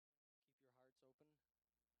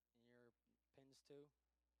pens too,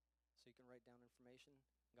 so you can write down information.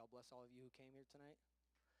 God bless all of you who came here tonight.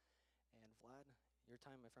 And Vlad, your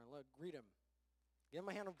time, my friend. Look, greet him. Give him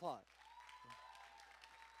a hand of applause.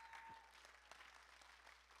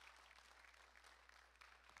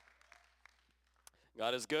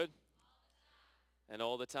 God is good. And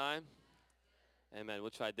all the time. Amen.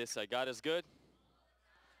 We'll try this side. God is good.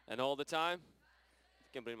 And all the time. I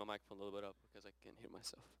can bring my microphone a little bit up because I can't hear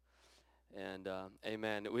myself. And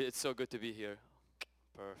amen. It's so good to be here.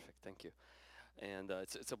 Perfect. Thank you. And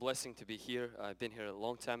it's a blessing to be here. I've been here a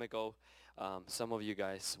long time ago. Some of you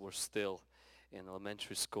guys were still in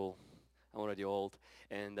elementary school. I'm already old.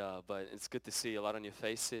 And but it's good to see a lot of new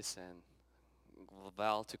faces, and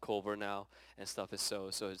Val took over now and stuff is so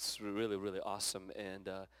it's really, really awesome. And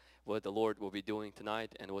what the Lord will be doing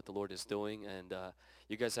tonight and what the Lord is doing. And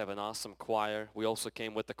you guys have an awesome choir. We also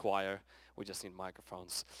came with the choir. We just need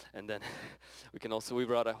microphones. And then we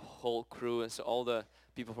brought a whole crew, and so all the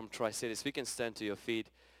people from Tri-Cities, we can stand to your feet.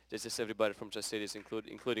 Just everybody from Tri-Cities,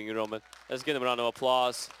 including you, Roman. Let's give them a round of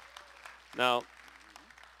applause. Now,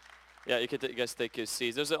 yeah, you guys take your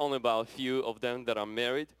seats. There's only about a few of them that are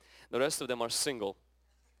married. The rest of them are single,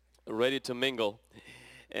 ready to mingle.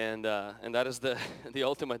 And that is the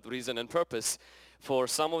ultimate reason and purpose for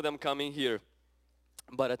some of them coming here.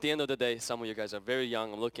 But at the end of the day, some of you guys are very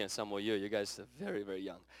young. I'm looking at some of you. You guys are very, very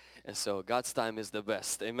young. And so God's time is the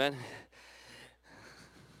best. Amen?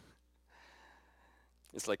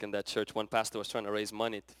 It's like in that church, one pastor was trying to raise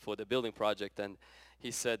money for the building project, and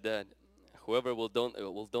he said that whoever will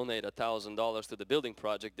donate $1,000 to the building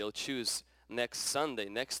project, they'll choose next Sunday,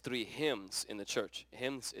 next 3 hymns in the church.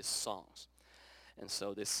 Hymns is songs. And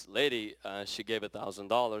so this lady, she gave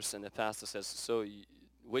 $1,000, and the pastor says, so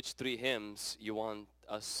which 3 hymns you want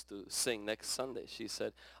us to sing next Sunday? She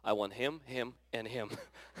said, I want him, him, and him.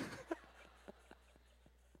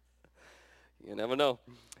 You never know.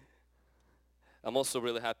 I'm also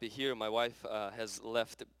really happy here. My wife has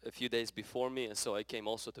left a few days before me, and so I came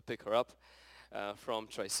also to pick her up from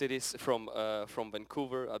Tri-Cities, from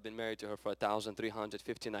Vancouver. I've been married to her for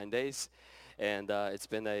 1,359 days, and it's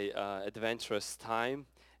been a adventurous time.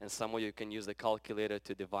 And some of you can use the calculator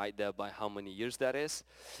to divide that by how many years that is.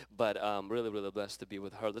 But I'm really, really blessed to be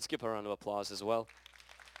with her. Let's give her a round of applause as well.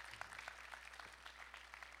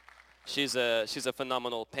 She's a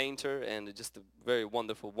phenomenal painter and just a very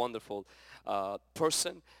wonderful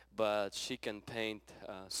person, but she can paint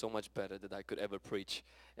so much better than I could ever preach.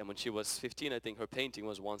 And when she was 15, I think her painting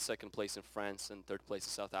was won 2nd place in France and 3rd place in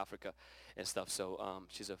South Africa and stuff. So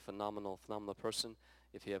she's a phenomenal person.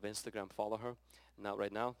 If you have Instagram, follow her. Not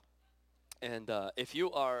right now. And if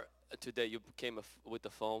you are today, you came with the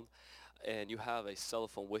phone and you have a cell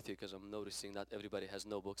phone with you, because I'm noticing that everybody has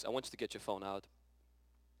notebooks. I want you to get your phone out.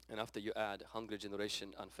 And after you add Hungry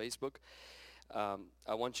Generation on Facebook,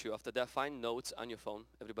 I want you, after that, find notes on your phone.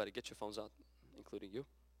 Everybody get your phones out, including you.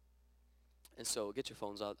 And so get your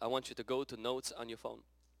phones out. I want you to go to notes on your phone.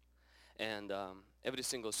 And every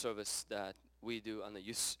single service that we do on the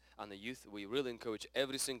youth, we really encourage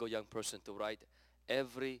every single young person to write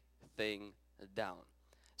everything down.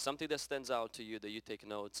 Something that stands out to you that you take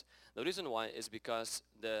notes. The reason why is because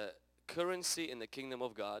the currency in the kingdom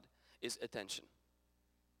of God is attention.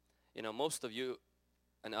 You know, most of you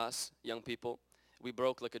and us, young people, we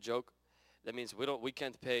broke like a joke. That means we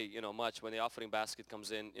can't pay, much. When the offering basket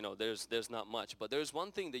comes in, there's not much. But there's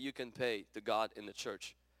one thing that you can pay to God in the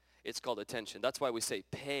church. It's called attention. That's why we say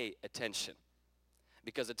pay attention.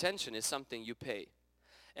 Because attention is something you pay.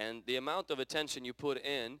 And the amount of attention you put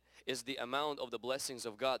in is the amount of the blessings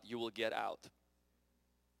of God you will get out.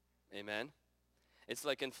 Amen. It's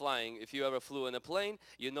like in flying. If you ever flew in a plane,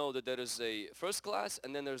 you know that there is a first class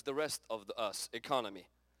and then there's the rest of us, economy,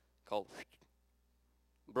 called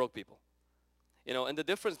broke people. And the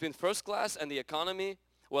difference between first class and the economy,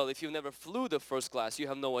 well, if you've never flew the first class, you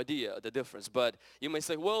have no idea the difference. But you may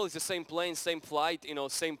say, well, it's the same plane, same flight,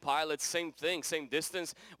 same pilot, same thing, same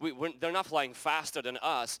distance. They're not flying faster than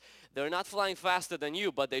us. They're not flying faster than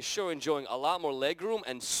you, but they're sure enjoying a lot more legroom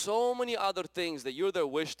and so many other things that you're their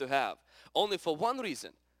wish to have. Only for one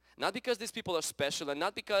reason. Not because these people are special, and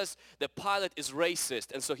not because the pilot is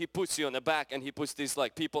racist and so he puts you on the back and he puts these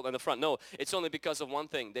people in the front. No, it's only because of one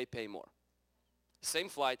thing. They pay more. Same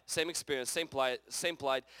flight, same experience, same pilot,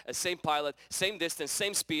 same pilot, same distance,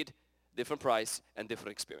 same speed, different price and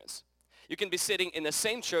different experience. You can be sitting in the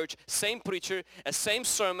same church, same preacher, a same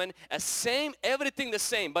sermon, a same, everything the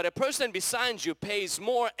same. But a person beside you pays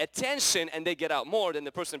more attention and they get out more than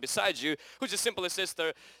the person beside you who just simply sits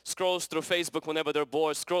there, scrolls through Facebook whenever they're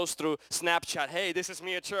bored, scrolls through Snapchat, hey, this is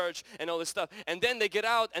me at church, and all this stuff. And then they get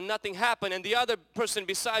out and nothing happened, and the other person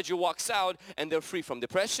beside you walks out and they're free from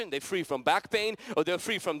depression, they're free from back pain, or they're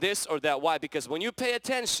free from this or that. Why? Because when you pay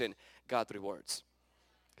attention, God rewards.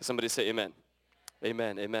 Can somebody say amen?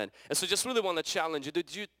 Amen, amen. And so just really want to challenge you.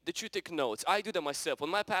 Did you take notes? I do that myself.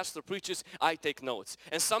 When my pastor preaches, I take notes.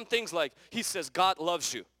 And some things like he says, God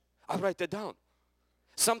loves you. I write that down.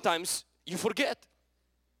 Sometimes you forget.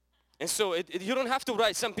 And so you don't have to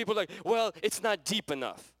write. Some people are like, well, it's not deep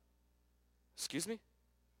enough. Excuse me?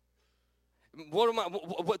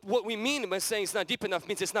 What we mean by saying it's not deep enough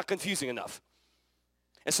means it's not confusing enough.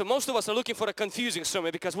 And so most of us are looking for a confusing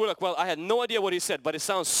sermon because we're like, well, I had no idea what he said, but it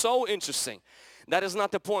sounds so interesting. That is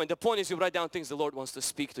not the point. The point is you write down things the Lord wants to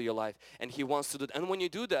speak to your life, and He wants to do that. And when you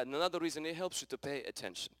do that, another reason, it helps you to pay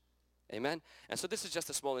attention. Amen? And so this is just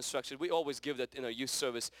a small instruction. We always give that in our youth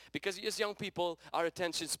service because as young people, our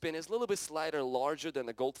attention span is a little bit slighter, larger than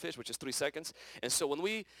a goldfish, which is 3 seconds. And so when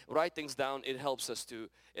we write things down, it helps us to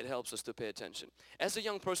pay attention. As a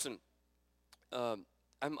young person,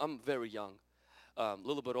 I'm very young. A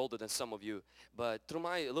little bit older than some of you, but through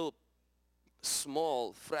my little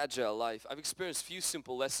small fragile life, I've experienced few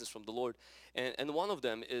simple lessons from the Lord, and one of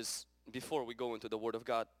them is, before we go into the Word of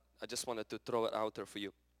God, I just wanted to throw it out there for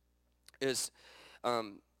you, is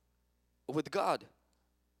with God,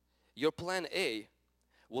 your plan A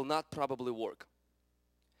will not probably work.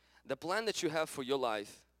 The plan that you have for your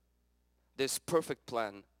life, this perfect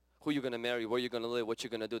plan, who you're going to marry, where you're going to live, what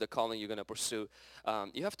you're going to do, the calling you're going to pursue.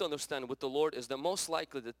 You have to understand with the Lord is that most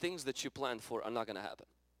likely the things that you plan for are not going to happen.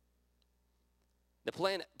 The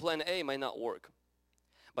plan A might not work.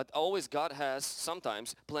 But always God has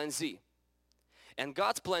sometimes plan Z. And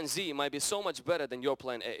God's plan Z might be so much better than your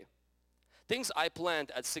plan A. Things I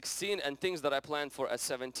planned at 16 and things that I planned for at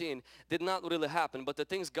 17 did not really happen, but the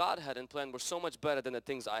things God had in plan were so much better than the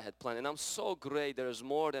things I had planned. And I'm so great there's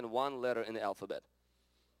more than one letter in the alphabet.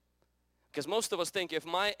 Because most of us think if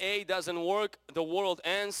my A doesn't work, the world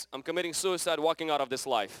ends, I'm committing suicide, walking out of this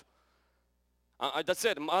life. That's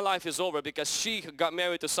it, my life is over because she got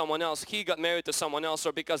married to someone else, he got married to someone else,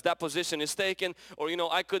 or because that position is taken, or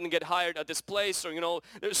I couldn't get hired at this place, or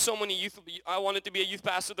there's so many youth, I wanted to be a youth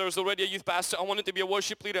pastor, there's already a youth pastor, I wanted to be a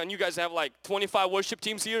worship leader, and you guys have like 25 worship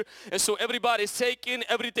teams here, and so everybody's taken,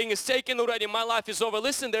 everything is taken already, my life is over.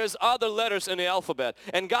 Listen, there's other letters in the alphabet,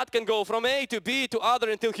 and God can go from A to B to other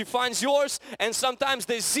until He finds yours, and sometimes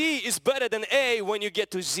the Z is better than A when you get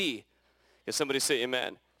to Z. Can somebody say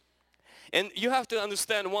amen? And you have to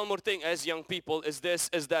understand one more thing as young people is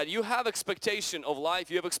that you have expectation of life,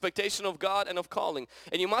 you have expectation of God and of calling.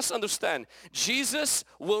 And you must understand, Jesus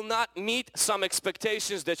will not meet some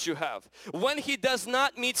expectations that you have. When He does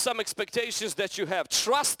not meet some expectations that you have,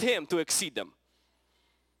 trust Him to exceed them.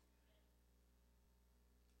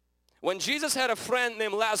 When Jesus had a friend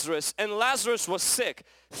named Lazarus, and Lazarus was sick,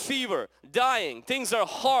 fever, dying, things are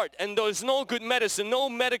hard, and there's no good medicine, no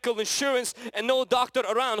medical insurance, and no doctor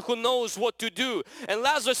around who knows what to do. And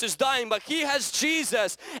Lazarus is dying, but he has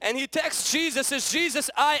Jesus, and he texts Jesus, says, Jesus,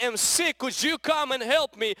 I am sick, would you come and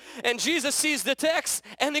help me? And Jesus sees the text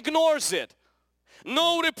and ignores it.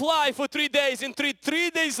 No reply for 3 days. In 3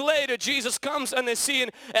 days later, Jesus comes on the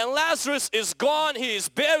scene, and Lazarus is gone. He is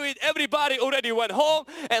buried. Everybody already went home,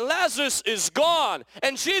 and Lazarus is gone.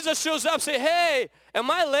 And Jesus shows up, say, hey,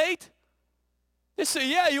 am I late? They say,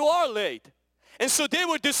 yeah, you are late. And so they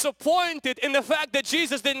were disappointed in the fact that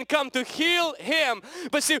Jesus didn't come to heal him.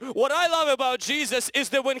 But see, what I love about Jesus is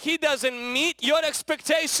that when He doesn't meet your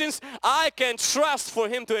expectations, I can trust for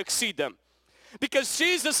Him to exceed them. Because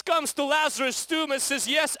Jesus comes to Lazarus' tomb and says,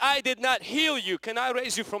 yes, I did not heal you. Can I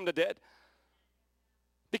raise you from the dead?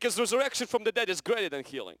 Because resurrection from the dead is greater than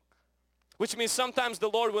healing. Which means sometimes the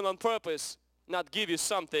Lord will on purpose not give you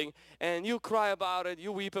something, and you cry about it,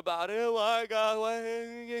 you weep about it, oh my God,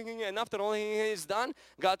 and after all He is done,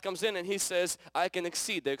 God comes in and He says, I can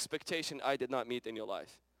exceed the expectation I did not meet in your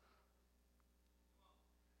life.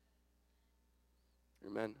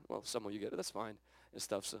 Amen. Well, some of you get it, that's fine. And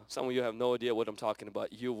stuff. So some of you have no idea what I'm talking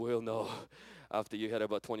about. You will know after you hit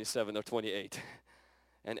about 27 or 28.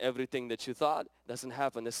 And everything that you thought doesn't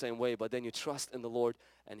happen the same way, but then you trust in the Lord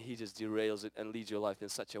and He just derails it and leads your life in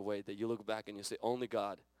such a way that you look back and you say, only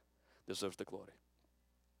God deserves the glory.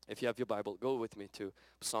 If you have your Bible, go with me to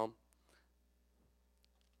Psalm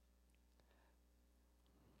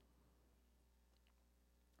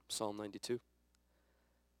 92. Let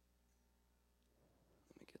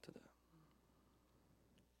me get to that.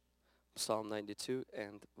 Psalm 92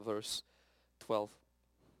 and verse 12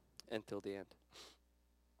 until the end.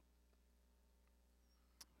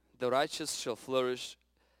 The righteous shall flourish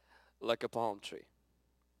like a palm tree.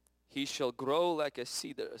 He shall grow like a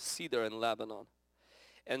cedar in Lebanon.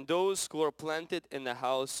 And those who are planted in the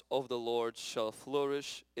house of the Lord shall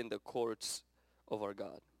flourish in the courts of our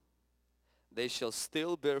God. They shall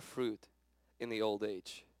still bear fruit in the old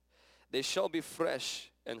age. They shall be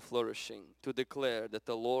fresh and flourishing to declare that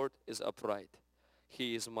the Lord is upright.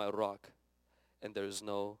 He is my rock, and there is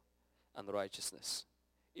no unrighteousness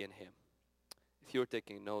in him. If you're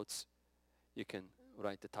taking notes, you can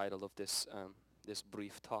write the title of this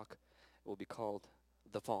brief talk. It will be called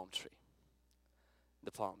The Palm Tree.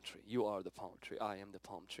 The palm tree. You are the palm tree. I am the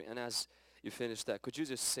palm tree. And as you finish that, could you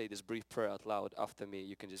just say this brief prayer out loud after me?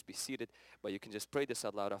 You can just be seated, but you can just pray this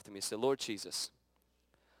out loud after me. Say, Lord Jesus,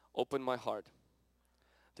 open my heart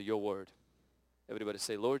to your word. Everybody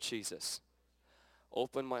say, Lord Jesus,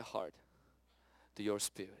 open my heart to your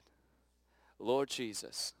spirit. Lord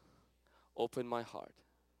Jesus, open my heart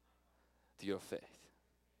to your faith.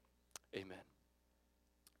 Amen.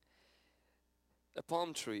 A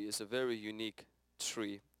palm tree is a very unique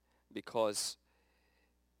tree because,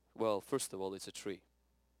 well, first of all, it's a tree.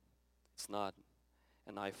 It's not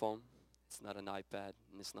an iPhone, it's not an iPad,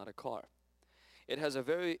 and it's not a car. It has a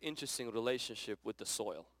very interesting relationship with the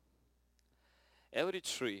soil. Every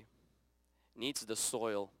tree needs the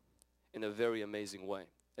soil in a very amazing way.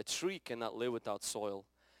 A tree cannot live without soil.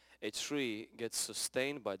 A tree gets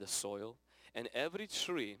sustained by the soil, and every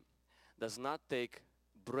tree does not take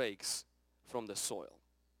breaks from the soil.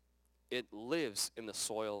 It lives in the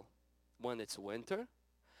soil when it's winter,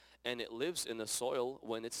 and it lives in the soil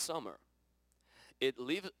when it's summer. It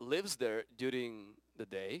lives there during the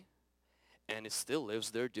day, and it still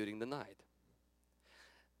lives there during the night.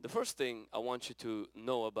 The first thing I want you to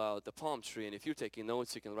know about the palm tree, and if you're taking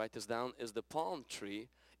notes, you can write this down, is the palm tree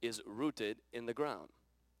is rooted in the ground.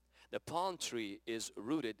 The palm tree is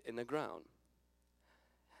rooted in the ground.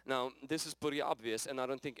 Now, this is pretty obvious, and I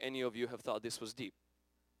don't think any of you have thought this was deep,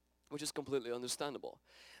 which is completely understandable,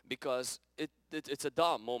 because it's a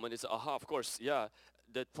dumb moment. It's aha, of course, yeah,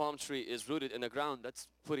 that palm tree is rooted in the ground. That's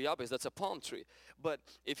pretty obvious. That's a palm tree. But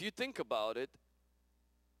if you think about it,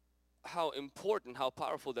 how important, how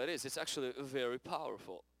powerful that is, it's actually very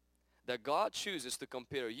powerful. That God chooses to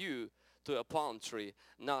compare you to a palm tree,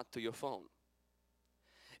 not to your phone.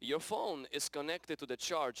 Your phone is connected to the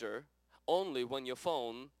charger only when your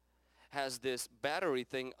phone has this battery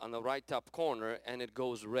thing on the right top corner and it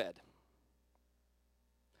goes red.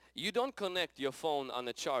 You don't connect your phone on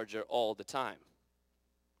a charger all the time.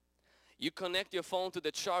 You connect your phone to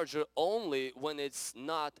the charger only when it's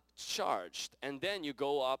not charged, and then you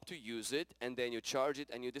go up to use it, and then you charge it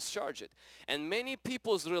and you discharge it. And many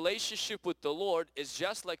people's relationship with the Lord is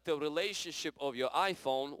just like the relationship of your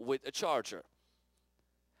iPhone with a charger.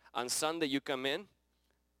 On Sunday you come in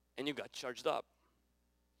and you got charged up.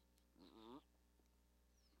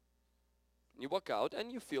 You walk out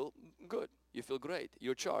and you feel good. You feel great.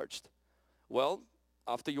 You're charged. Well,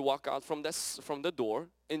 after you walk out from the door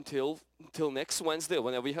until next Wednesday,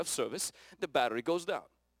 whenever we have service, the battery goes down.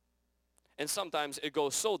 And sometimes it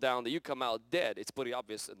goes so down that you come out dead. It's pretty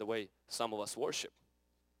obvious in the way some of us worship.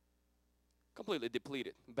 Completely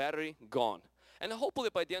depleted. Battery gone. And hopefully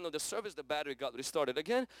by the end of the service, the battery got restarted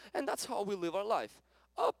again. And that's how we live our life.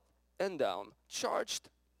 Up and down. Charged,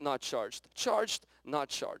 not charged. Charged, not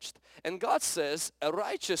charged. And God says a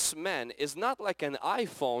righteous man is not like an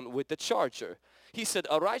iPhone with a charger. He said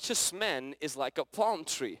a righteous man is like a palm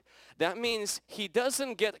tree. That means he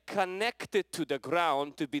doesn't get connected to the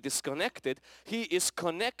ground to be disconnected. He is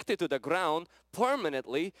connected to the ground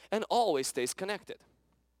permanently and always stays connected.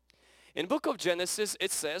 In book of Genesis,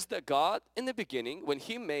 it says that God in the beginning, when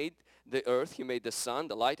he made the earth, he made the sun,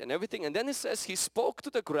 the light and everything, and then it says he spoke to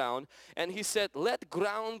the ground and he said, let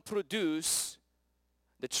ground produce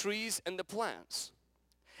the trees and the plants,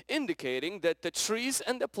 indicating that the trees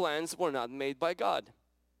and the plants were not made by God.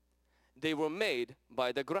 They were made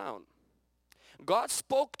by the ground. God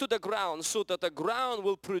spoke to the ground so that the ground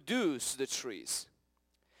will produce the trees.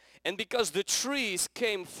 And because the trees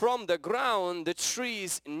came from the ground, the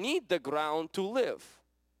trees need the ground to live.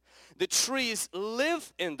 The trees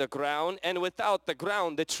live in the ground, and without the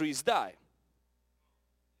ground, the trees die.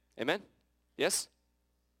 Amen? Yes?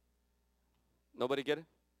 Nobody get it?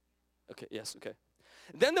 Okay, yes, okay.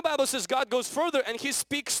 Then the Bible says God goes further and he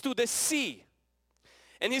speaks to the sea.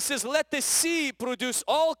 And he says, let the sea produce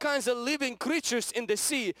all kinds of living creatures in the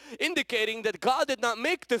sea, indicating that God did not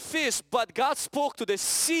make the fish, but God spoke to the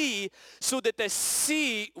sea so that the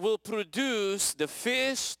sea will produce the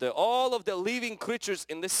fish, all of the living creatures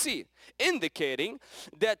in the sea, indicating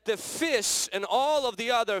that the fish and all of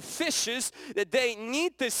the other fishes, that they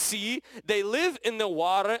need the sea, they live in the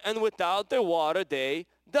water, and without the water they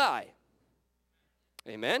die.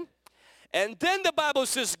 Amen. And then the Bible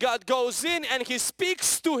says God goes in and he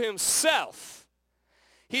speaks to himself.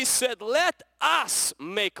 He said, let us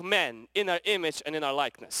make men in our image and in our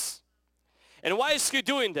likeness. And why is he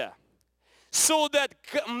doing that? So that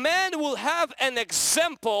man will have an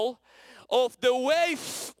example of the way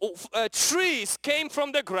trees came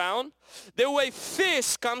from the ground, the way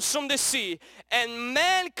fish comes from the sea, and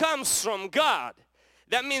man comes from God.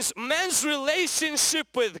 That means man's relationship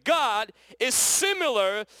with God is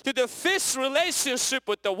similar to the fish's relationship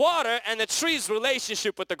with the water and the tree's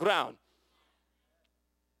relationship with the ground.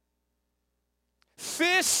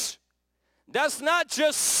 Fish does not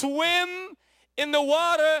just swim in the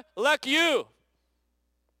water like you.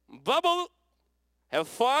 Bubble, have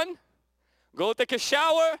fun, go take a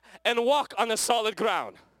shower, and walk on a solid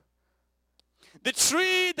ground. The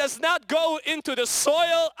tree does not go into the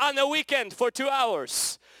soil on a weekend for 2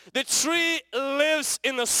 hours. The tree lives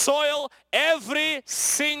in the soil every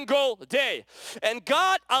single day. And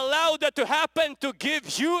God allowed that to happen to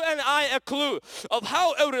give you and I a clue of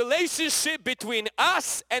how a relationship between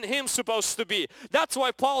us and Him is supposed to be. That's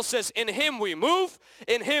why Paul says, in Him we move,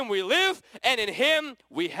 in Him we live, and in Him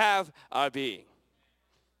we have our being.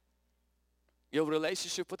 Your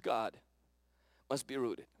relationship with God must be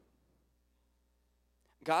rooted.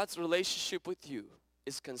 God's relationship with you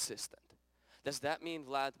is consistent. Does that mean,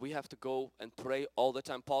 Vlad, we have to go and pray all the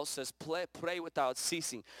time? Paul says, pray without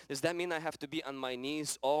ceasing. Does that mean I have to be on my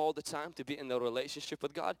knees all the time to be in a relationship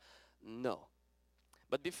with God? No.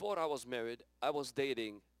 But before I was married, I was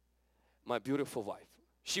dating my beautiful wife.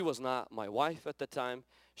 She was not my wife at the time.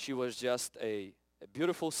 She was just a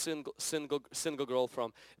beautiful single girl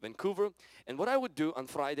from Vancouver. And what I would do on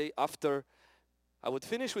Friday after I would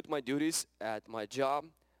finish with my duties at my job,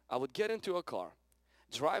 I would get into a car,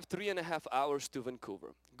 drive 3.5 hours to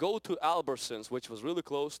Vancouver, go to Albertsons, which was really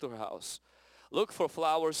close to her house, look for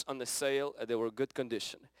flowers on the sale, and they were good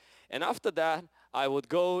condition. And after that, I would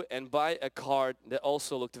go and buy a card that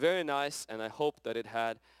also looked very nice, and I hoped that it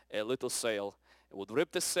had a little sale. I would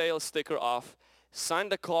rip the sale sticker off, sign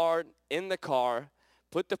the card in the car,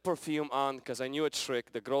 put the perfume on, because I knew a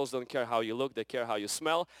trick. The girls don't care how you look, they care how you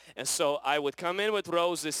smell. And so I would come in with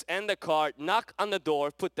roses and the card, knock on the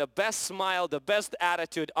door, put the best smile, the best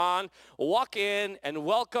attitude on, walk in and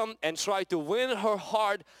welcome and try to win her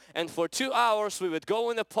heart. And for 2 hours we would go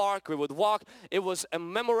in the park, we would walk. It was a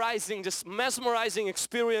just mesmerizing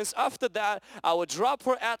experience. After that, I would drop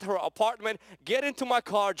her at her apartment, get into my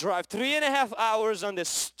car, drive 3.5 hours on the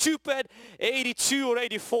stupid 82 or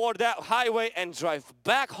 84, that highway, and drive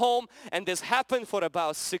back home. And this happened for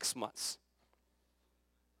about 6 months.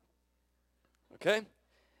 Okay?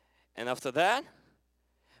 And after that,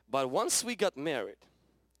 but once we got married,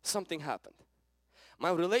 something happened. My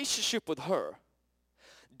relationship with her,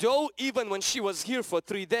 though even when she was here for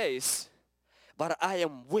 3 days, but I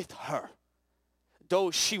am with her, though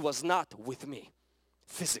she was not with me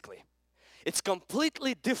physically. It's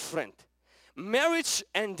completely different. Marriage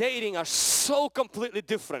and dating are so completely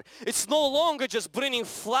different. It's no longer just bringing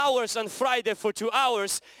flowers on Friday for 2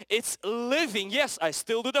 hours. It's living. Yes, I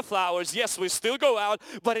still do the flowers. Yes, we still go out,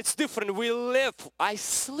 but it's different. We live. I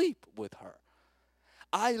sleep with her.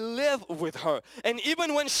 I live with her. And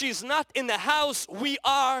even when she's not in the house, we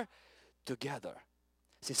are together.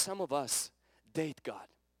 See, some of us date God.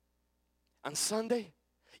 On Sunday,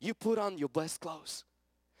 you put on your best clothes.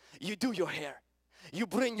 You do your hair. You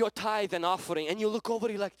bring your tithe and offering, and you look over,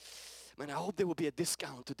 you're like, man, I hope there will be a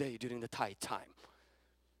discount today during the tithe time.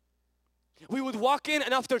 We would walk in,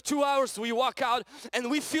 and after 2 hours, we walk out,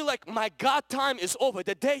 and we feel like my God time is over.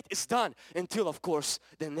 The date is done until, of course,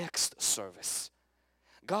 the next service.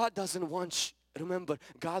 God doesn't want you. Remember,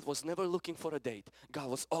 God was never looking for a date. God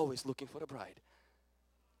was always looking for a bride.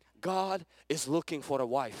 God is looking for a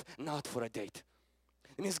wife, not for a date.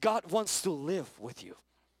 It means God wants to live with you.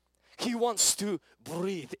 He wants to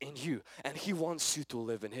breathe in you, and He wants you to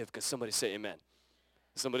live in Him. Can somebody say amen?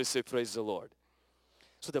 Somebody say praise the Lord.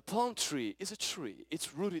 So the palm tree is a tree.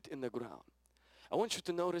 It's rooted in the ground. I want you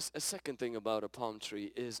to notice a second thing about a palm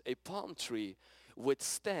tree is a palm tree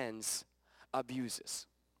withstands abuses.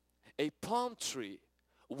 A palm tree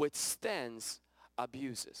withstands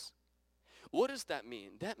abuses. What does that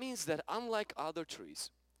mean? That means that unlike other trees,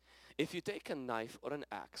 If you take a knife or an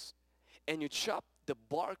axe and you chop the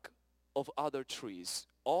bark of other trees,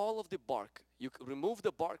 all of the bark, you remove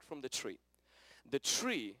the bark from the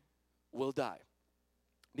tree will die.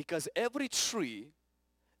 Because every tree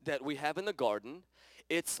that we have in the garden,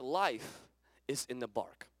 its life is in the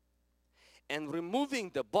bark. And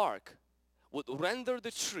removing the bark would render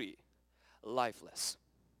the tree lifeless.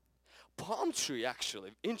 Palm tree,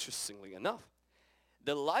 actually, interestingly enough,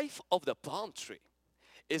 the life of the palm tree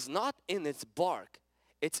is not in its bark,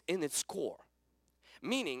 it's in its core.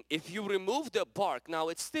 Meaning, if you remove the bark, now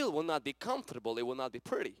it still will not be comfortable, it will not be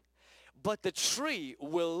pretty. But the tree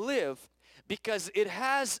will live because it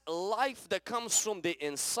has life that comes from the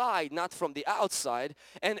inside, not from the outside,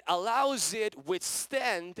 and allows it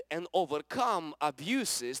withstand and overcome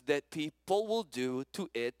abuses that people will do to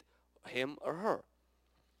it, him or her.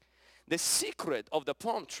 The secret of the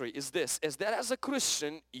palm tree is this, is that as a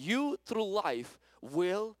Christian, you through life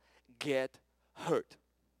will get hurt.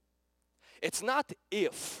 It's not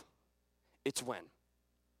if, it's when.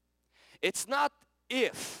 It's not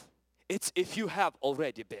if, it's if you have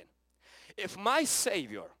already been. If my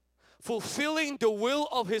Savior, fulfilling the will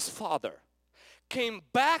of His Father, came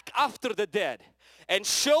back after the dead and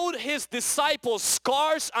showed His disciples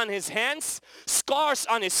scars on His hands, scars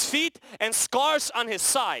on His feet, and scars on His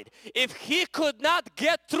side, if He could not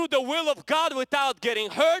get through the will of God without getting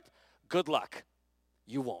hurt, good luck.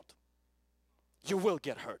 You won't. You will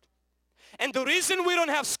get hurt. And the reason we don't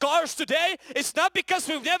have scars today is not because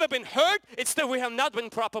we've never been hurt, it's that we have not been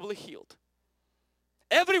properly healed.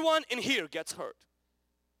 Everyone in here gets hurt.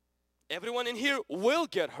 Everyone in here will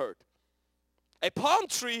get hurt. A palm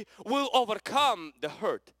tree will overcome the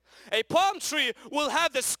hurt. A palm tree will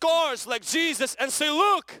have the scars like Jesus and say,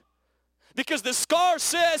 look, because the scar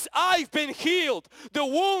says, I've been healed. The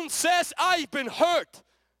wound says, I've been hurt.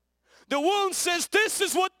 The wound says, this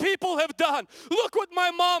is what people have done. Look what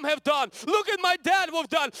my mom have done. Look at my dad have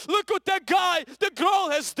done. Look what that guy, the girl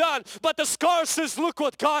has done. But the scar says, look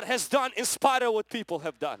what God has done in spite of what people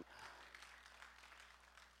have done.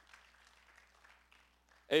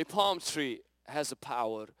 A palm tree has a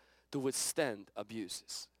power to withstand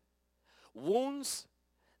abuses. Wounds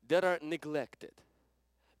that are neglected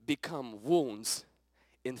become wounds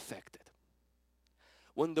infected.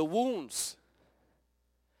 When the wounds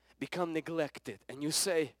become neglected and you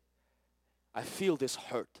say, I feel this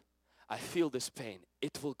hurt, I feel this pain,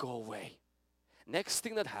 it will go away. Next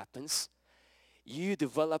thing that happens, you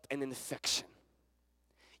develop an infection.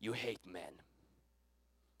 You hate men.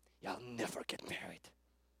 I'll never get married.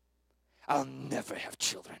 I'll never have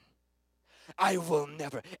children. I will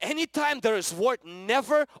never. Anytime there is word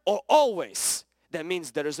never or always, that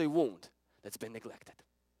means there is a wound that's been neglected.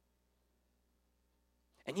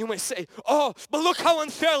 And you may say, oh, but look how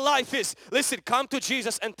unfair life is. Listen, come to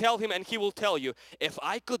Jesus and tell Him and He will tell you, if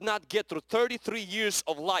I could not get through 33 years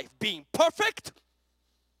of life being perfect,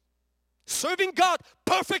 serving God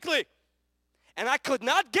perfectly, and I could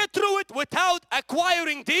not get through it without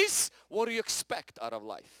acquiring these, what do you expect out of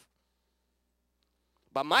life?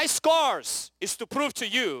 But my scars is to prove to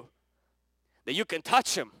you that you can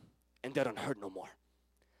touch them and they don't hurt no more.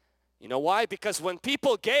 You know why? Because when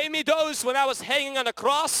people gave me those when I was hanging on the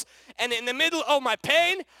cross and in the middle of my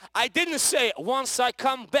pain, I didn't say, once I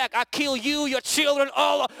come back, I kill you, your children,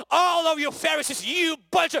 all of you Pharisees, you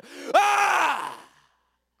bunch of, ah!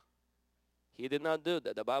 He did not do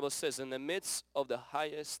that. The Bible says in the midst of the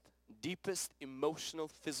highest, deepest emotional,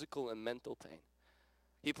 physical, and mental pain,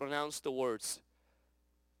 He pronounced the words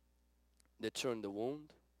that turned the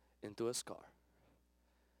wound into a scar.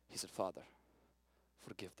 He said, Father,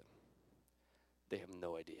 forgive them. They have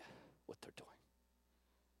no idea what they're doing.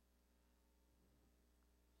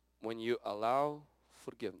 When you allow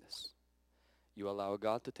forgiveness, you allow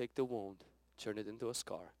God to take the wound, turn it into a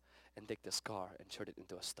scar, and take the scar and turn it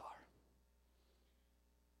into a star.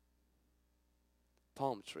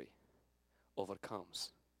 Palm tree overcomes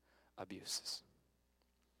abuses.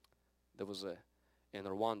 There was in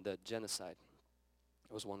Rwanda genocide,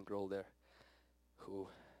 there was one girl there who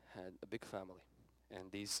had a big family,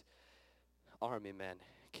 and these army men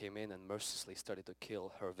came in and mercilessly started to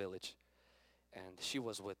kill her village. And she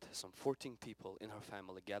was with some 14 people in her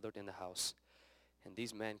family gathered in the house. And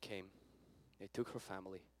these men came, they took her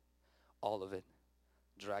family, all of it,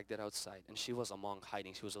 dragged it outside. And she was among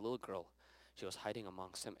hiding. She was a little girl. She was hiding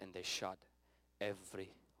amongst them, and they shot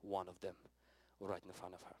every one of them right in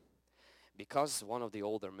front of her. Because one of the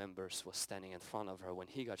older members was standing in front of her, when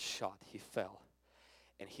he got shot, he fell.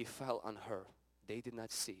 And he fell on her. They did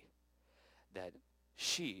not see that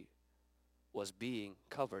she was being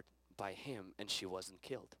covered by him and she wasn't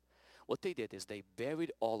killed. What they did is they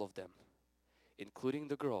buried all of them, including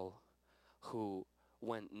the girl who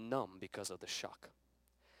went numb because of the shock.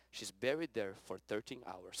 She's buried there for 13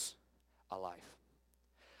 hours alive.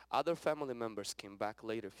 Other family members came back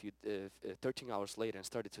later, 13 hours later, and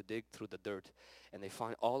started to dig through the dirt, and they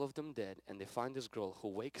find all of them dead, and they find this girl who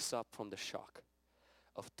wakes up from the shock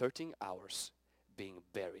of 13 hours being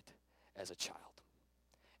buried as a child,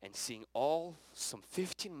 and seeing some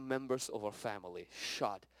 15 members of her family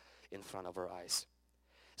shot in front of her eyes.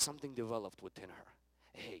 Something developed within her: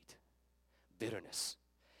 hate, bitterness,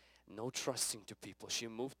 no trusting to people. She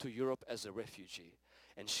moved to Europe as a refugee,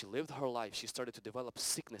 and she lived her life. She started to develop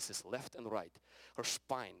sicknesses left and right. Her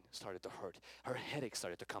spine started to hurt. Her headache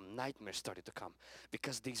started to come. Nightmares started to come.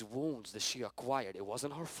 Because these wounds that she acquired, it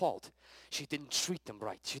wasn't her fault. She didn't treat them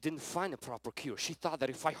right. She didn't find a proper cure. She thought that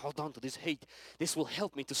if I hold on to this hate, this will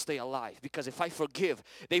help me to stay alive. Because if I forgive,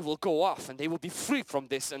 they will go off and they will be free from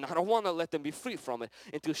this. And I don't want to let them be free from it.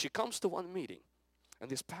 Until she comes to one meeting. And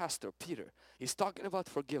this pastor, Peter, he's talking about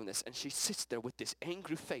forgiveness. And she sits there with this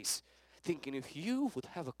angry face, thinking, if you would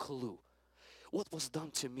have a clue what was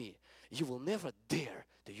done to me, you will never dare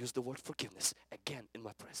to use the word forgiveness again in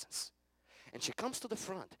my presence. And she comes to the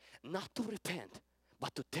front, not to repent,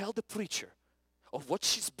 but to tell the preacher of what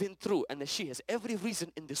she's been through, and that she has every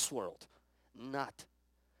reason in this world not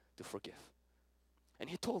to forgive. And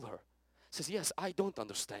he told her, says, yes, I don't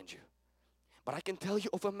understand you, but I can tell you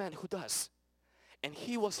of a man who does. And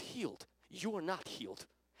he was healed. You are not healed.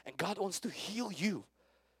 And God wants to heal you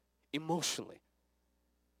emotionally.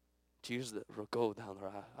 Tears that go down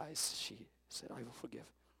her eyes. She said, I will forgive.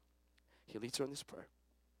 He leads her in this prayer.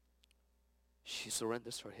 She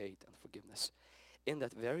surrenders her hate and forgiveness. In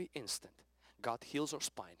that very instant, God heals her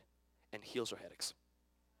spine and heals her headaches.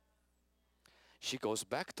 She goes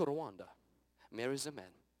back to Rwanda, marries a man.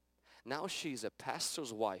 Now she's a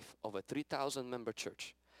pastor's wife of a 3,000 member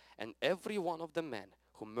church. And every one of the men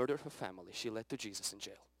who murdered her family, she led to Jesus in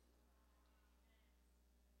jail.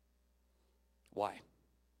 Why?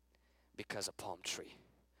 Because a palm tree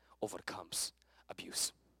overcomes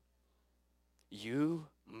abuse. You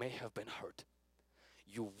may have been hurt.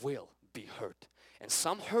 You will be hurt. And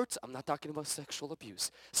some hurts, I'm not talking about sexual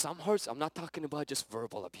abuse. Some hurts, I'm not talking about just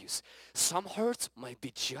verbal abuse. Some hurts might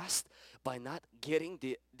be just by not getting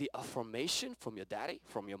the affirmation from your daddy,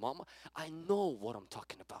 from your mama. I know what I'm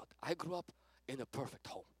talking about. I grew up in a perfect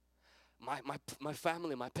home. My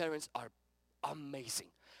family, my parents are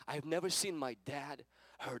amazing. I've never seen my dad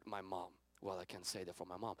hurt my mom. Well, I can't say that for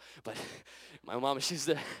my mom, but my mom, she's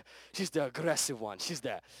the aggressive one. She's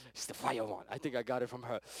the fire one. I think I got it from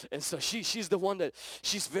her. And so she's the one that,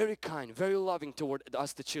 she's very kind, very loving toward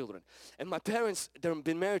us, the children. And my parents, they've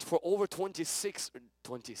been married for over 28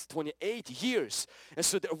 years. And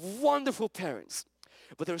so they're wonderful parents.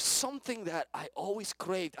 But there's something that I always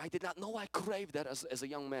craved. I did not know I craved that as a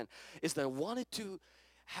young man, is that I wanted to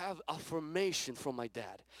have affirmation from my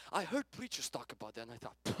dad. I heard preachers talk about that and I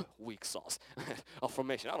thought, weak sauce.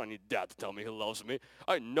 Affirmation. I don't need dad to tell me he loves me.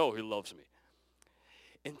 I know he loves me.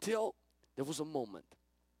 Until there was a moment.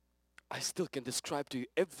 I still can describe to you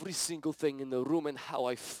every single thing in the room and how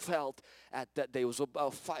I felt at that day. It was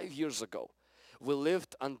about 5 years ago. We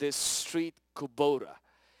lived on this street, Kubota.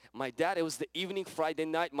 My dad, it was the evening, Friday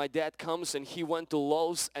night, my dad comes and he went to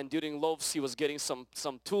Lowe's, and during Lowe's he was getting some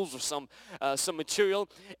tools or some material,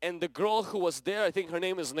 and the girl who was there, I think her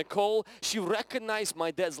name is Nicole, she recognized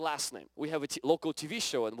my dad's last name. We have a local TV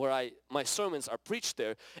show and where my sermons are preached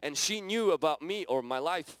there, and she knew about me or my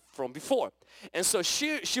life from before. And so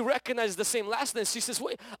she recognized the same last name. She says,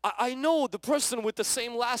 wait, I know the person with the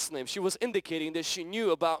same last name. She was indicating that she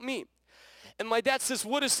knew about me. And my dad says,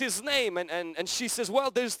 what is his name? And she says,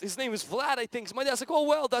 well, his name is Vlad, I think. So my dad's like, oh,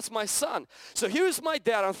 well, that's my son. So here's my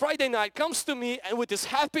dad on Friday night, comes to me and with this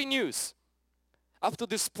happy news. Up to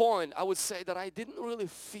this point, I would say that I didn't really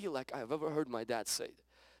feel like I've ever heard my dad say,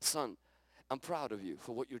 son, I'm proud of you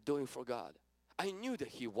for what you're doing for God. I knew that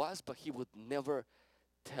he was, but he would never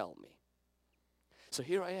tell me. So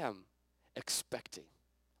here I am expecting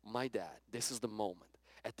my dad, this is the moment.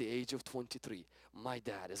 At the age of 23, my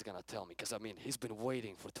dad is going to tell me, because I mean, he's been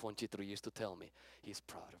waiting for 23 years to tell me he's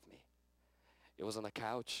proud of me. It was on a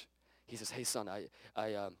couch. He says, hey son,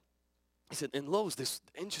 he said, in Lowe's, this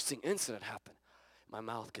interesting incident happened. My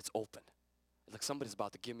mouth gets open. Like somebody's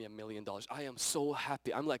about to give me $1 million. I am so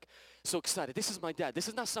happy. I'm like so excited. This is my dad. This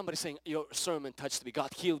is not somebody saying, your sermon touched me.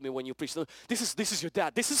 God healed me when you preached. No, this is your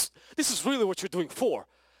dad. This is really what you're doing for.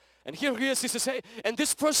 And here he is, he says, hey, and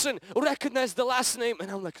this person recognized the last name.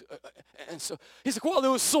 And I'm like, and so he's like, well, it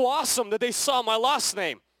was so awesome that they saw my last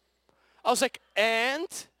name. I was like, and?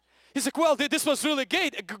 He's like, well, this was really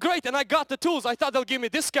great, and I got the tools. I thought they'll give me a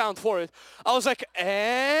discount for it. I was like,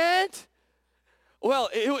 and? Well,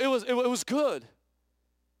 it was good. I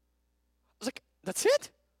was like, that's it?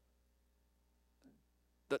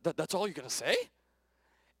 That's all you're going to say?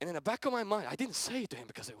 And in the back of my mind, I didn't say it to him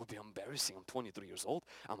because it would be embarrassing. I'm 23 years old.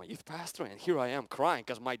 I'm a youth pastor, and here I am crying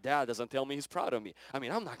because my dad doesn't tell me he's proud of me. I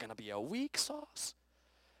mean, I'm not going to be a weak sauce.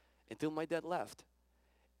 Until my dad left.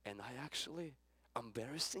 And I actually,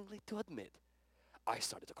 embarrassingly to admit, I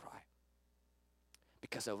started to cry.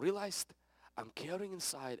 Because I realized I'm carrying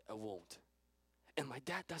inside a wound. And my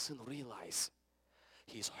dad doesn't realize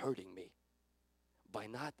he's hurting me by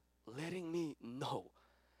not letting me know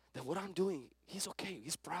that what I'm doing, he's okay,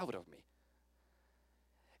 he's proud of me.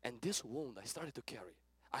 And this wound I started to carry.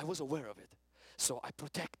 I was aware of it. So I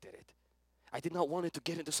protected it. I did not want it to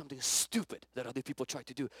get into something stupid that other people tried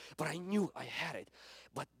to do. But I knew I had it.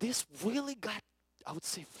 But this really got, I would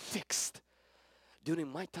say, fixed during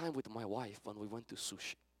my time with my wife when we went to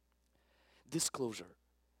sushi. Disclosure,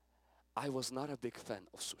 I was not a big fan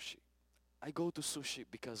of sushi. I go to sushi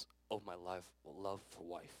because of my love for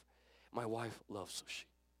wife. My wife loves sushi.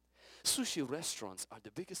 Sushi restaurants are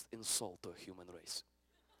the biggest insult to a human race.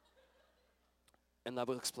 And I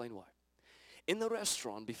will explain why. In the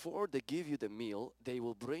restaurant, before they give you the meal, they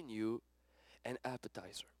will bring you an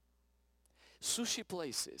appetizer. Sushi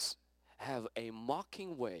places have a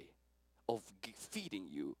mocking way of feeding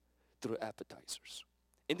you through appetizers.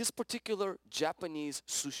 In this particular Japanese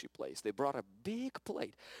sushi place, they brought a big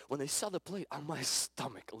plate. When they saw the plate, my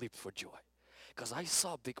stomach leaped for joy. Because I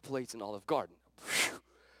saw big plates in Olive Garden.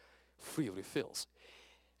 Free refills.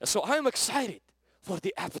 So I'm excited for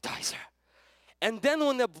the appetizer. And then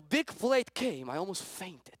when the big plate came, I almost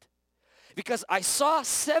fainted. Because I saw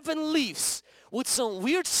 7 leaves with some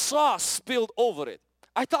weird sauce spilled over it.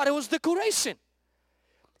 I thought it was decoration.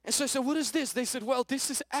 And so I said, what is this? They said, well, this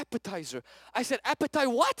is appetizer. I said, appetite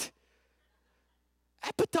what?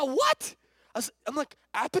 Appetite what? I'm like,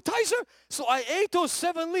 appetizer? So I ate those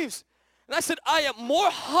 7 leaves. And I said, I am more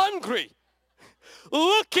hungry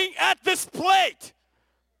looking at this plate.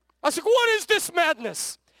 I was like, what is this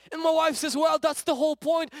madness? And my wife says, well, that's the whole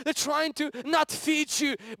point. They're trying to not feed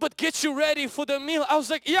you, but get you ready for the meal. I was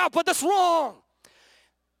like, yeah, but that's wrong.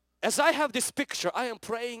 As I have this picture, I am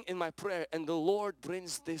praying in my prayer, and the Lord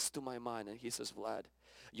brings this to my mind. And He says, Vlad,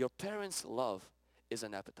 your parents' love is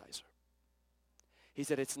an appetizer. He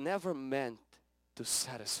said, it's never meant to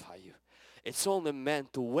satisfy you. It's only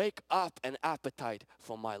meant to wake up an appetite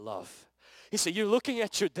for my love. He said, you're looking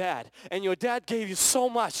at your dad, and your dad gave you so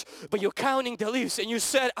much, but you're counting the leaves, and you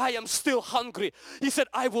said, I am still hungry. He said,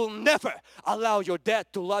 I will never allow your dad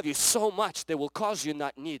to love you so much that will cause you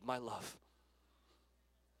not need my love.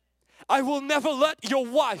 I will never let your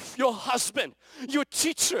wife, your husband, your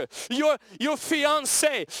teacher, your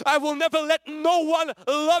fiance, I will never let no one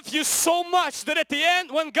love you so much that at the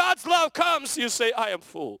end, when God's love comes, you say, I am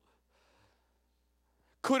full.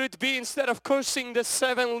 Could it be instead of cursing the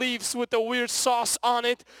 7 leaves with the weird sauce on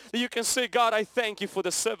it, that you can say, God, I thank you for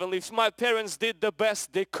the 7 leaves. My parents did the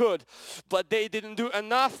best they could, but they didn't do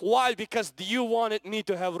enough. Why? Because you wanted me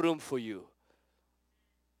to have room for you.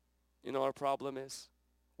 You know our problem is?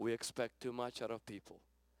 We expect too much out of people,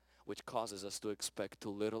 which causes us to expect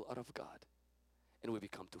too little out of God. And we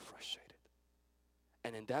become too frustrated.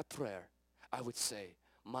 And in that prayer, I would say,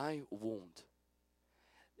 my wound,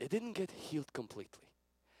 it didn't get healed completely.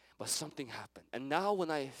 But something happened. And now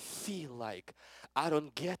when I feel like I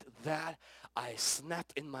don't get that, I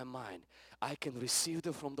snap in my mind. I can receive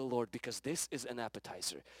it from the Lord because this is an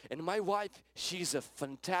appetizer. And my wife, she's a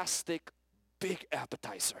fantastic, big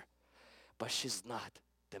appetizer. But she's not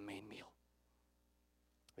the main meal.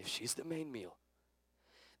 If she's the main meal,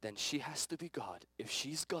 then she has to be God. If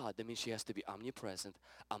she's God, that means she has to be omnipresent,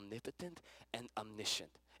 omnipotent, and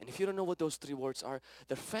omniscient. And if you don't know what those 3 words are,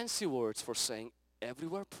 they're fancy words for saying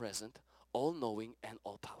everywhere present, all-knowing, and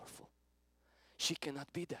all-powerful. She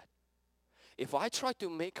cannot be that. If I try to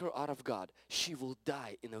make her out of God, she will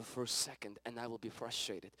die in the first second, and I will be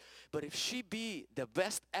frustrated. But if she be the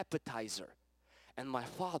best appetizer, and my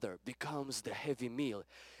Father becomes the heavy meal,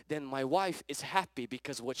 then my wife is happy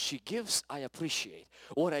because what she gives, I appreciate.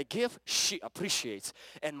 What I give, she appreciates.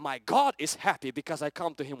 And my God is happy because I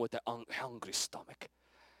come to Him with a hungry stomach.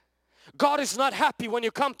 God is not happy when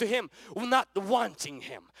you come to Him not wanting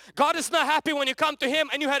Him. God is not happy when you come to Him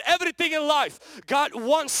and you had everything in life. God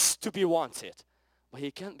wants to be wanted, but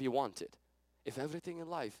He can't be wanted if everything in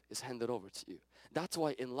life is handed over to you. That's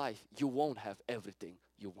why in life you won't have everything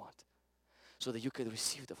you want, so that you can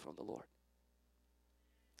receive that from the Lord.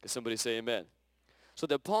 Can somebody say amen? So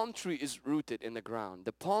the palm tree is rooted in the ground.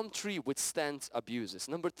 The palm tree withstands abuses.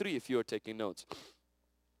 Number 3, if you are taking notes.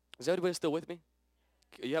 Is everybody still with me?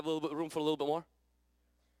 You have a little bit room for a little bit more?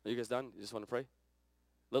 Are you guys done? You just want to pray?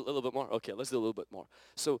 A little bit more? Okay, let's do a little bit more.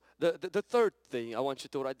 So the third thing I want you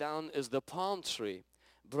to write down is the palm tree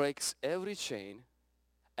breaks every chain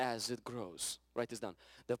as it grows. Write this down.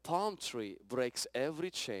 The palm tree breaks every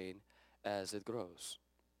chain as it grows.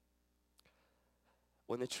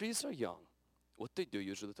 When the trees are young, what they do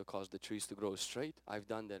usually to cause the trees to grow straight, I've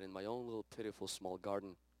done that in my own little pitiful small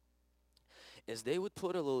garden, is they would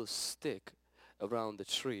put a little stick around the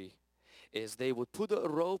tree, is they would put a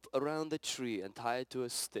rope around the tree and tie it to a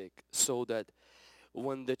stick so that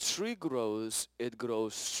when the tree grows, it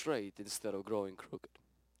grows straight instead of growing crooked.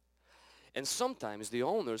 And sometimes the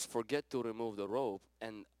owners forget to remove the rope,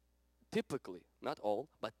 and typically, not all,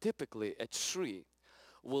 but typically a tree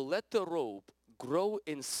will let the rope grow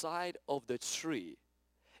inside of the tree.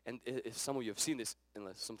 And if some of you have seen this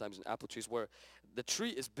sometimes in apple trees where the tree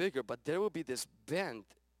is bigger, but there will be this bend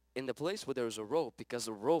in the place where there is a rope because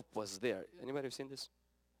the rope was there. Anybody have seen this?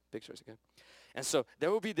 Pictures, okay? And so there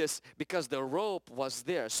will be this because the rope was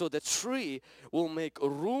there. So the tree will make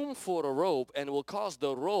room for a rope and will cause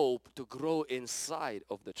the rope to grow inside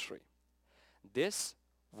of the tree. This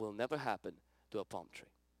will never happen to a palm tree.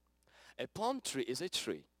 A palm tree is a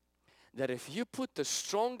tree that if you put the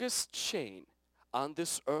strongest chain on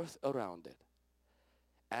this earth around it,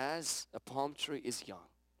 as a palm tree is young,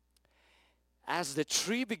 as the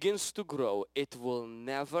tree begins to grow, it will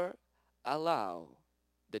never allow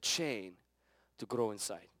the chain to grow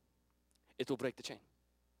inside. It will break the chain.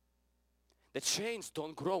 The chains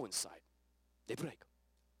don't grow inside. They break.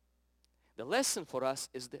 The lesson for us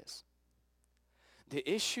is this. The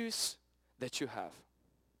issues that you have,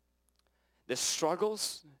 the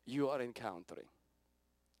struggles you are encountering,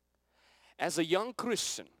 as a young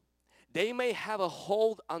Christian, they may have a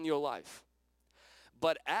hold on your life.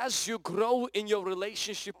 But as you grow in your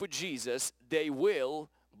relationship with Jesus, they will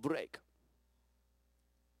break.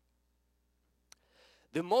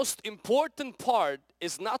 The most important part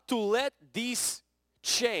is not to let these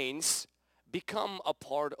chains become a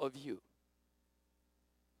part of you,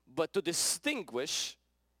 but to distinguish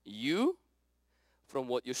you from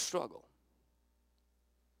what you struggle.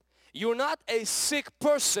 You're not a sick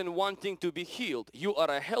person wanting to be healed. You are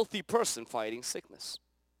a healthy person fighting sickness.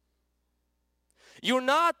 You're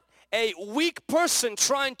not a weak person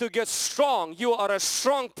trying to get strong. You are a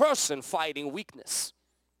strong person fighting weakness.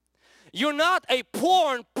 You're not a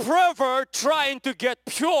porn pervert trying to get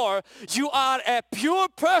pure. You are a pure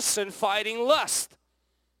person fighting lust.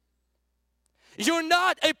 You're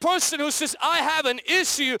not a person who says, I have an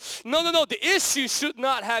issue. No. The issue should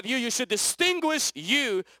not have you. You should distinguish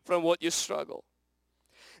you from what you struggle.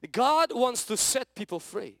 God wants to set people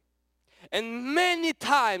free. And many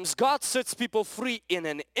times God sets people free in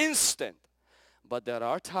an instant. But there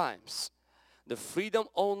are times the freedom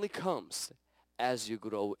only comes as you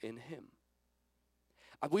grow in Him.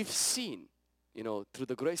 And we've seen, through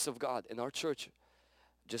the grace of God in our church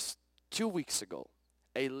just 2 weeks ago,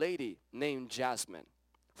 a lady named Jasmine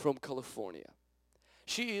from California.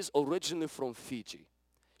 She is originally from Fiji.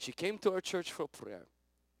 She came to our church for prayer.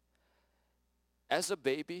 As a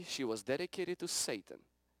baby, she was dedicated to Satan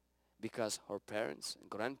because her parents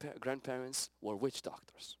and grandparents were witch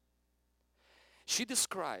doctors. She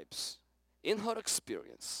describes in her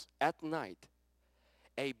experience at night,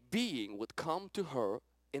 a being would come to her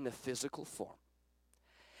in a physical form,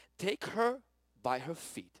 take her by her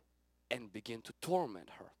feet, and begin to torment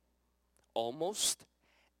her almost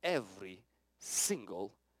every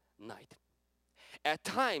single night. At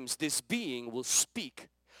times, this being will speak,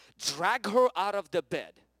 drag her out of the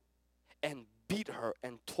bed, and beat her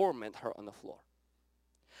and torment her on the floor.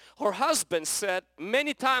 Her husband said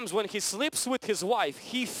many times when he sleeps with his wife,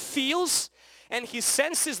 he feels and he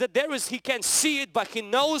senses that he can't see it, but he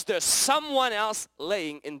knows there's someone else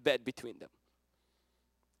laying in bed between them.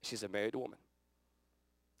 She's a married woman.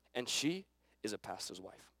 And she is a pastor's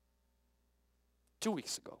wife. 2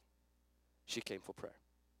 weeks ago, she came for prayer.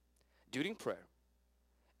 During prayer,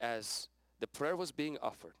 as the prayer was being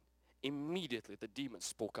offered, immediately the demon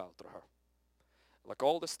spoke out to her. Like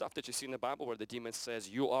all the stuff that you see in the Bible where the demon says,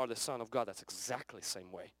 you are the Son of God, that's exactly the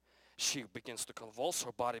same way. She begins to convulse,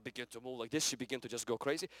 her body begins to move like this, she began to just go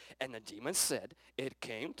crazy. And the demon said, it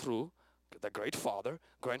came through the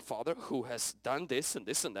grandfather who has done this and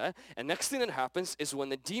this and that. And next thing that happens is when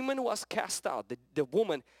the demon was cast out, the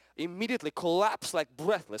woman immediately collapsed like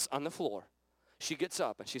breathless on the floor. She gets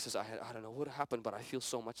up and she says, I don't know what happened, but I feel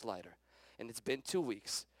so much lighter. And it's been 2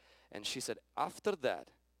 weeks. And she said, after that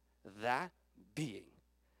being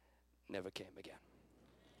never came again.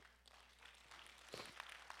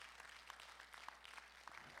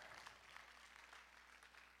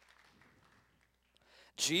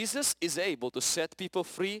 Jesus is able to set people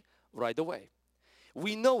free right away.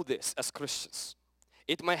 We know this as Christians.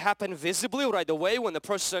 It might happen visibly right away when the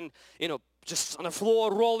person, just on the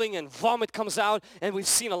floor rolling and vomit comes out. And we've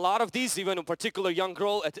seen a lot of these, even a particular young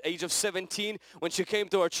girl at the age of 17 when she came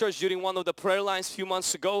to our church during one of the prayer lines a few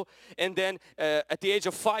months ago. And then at the age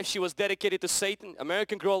of 5, she was dedicated to Satan,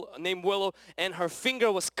 American girl named Willow, and her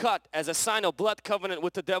finger was cut as a sign of blood covenant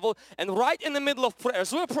with the devil. And right in the middle of prayer,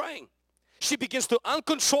 as we're praying, she begins to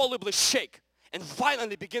uncontrollably shake and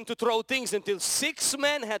violently begin to throw things until 6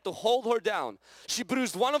 men had to hold her down. She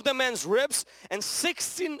bruised one of the men's ribs, and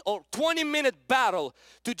 16 or 20-minute battle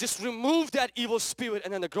to just remove that evil spirit.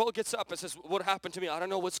 And then the girl gets up and says, what happened to me? I don't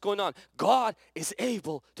know what's going on. God is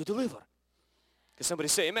able to deliver. Can somebody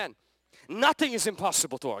say amen? Nothing is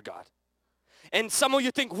impossible to our God. And some of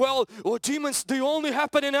you think, well, demons, they only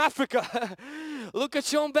happen in Africa. Look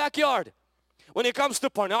at your own backyard. When it comes to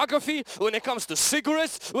pornography, when it comes to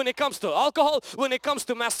cigarettes, when it comes to alcohol, when it comes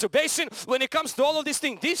to masturbation, when it comes to all of these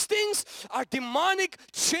things are demonic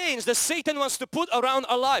chains that Satan wants to put around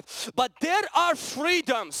our life. But there are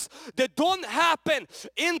freedoms that don't happen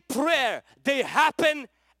in prayer. They happen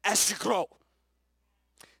as you grow.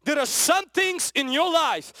 There are some things in your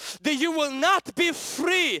life that you will not be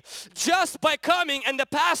free just by coming and the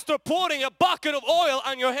pastor pouring a bucket of oil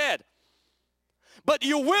on your head. But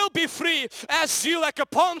you will be free as you, like a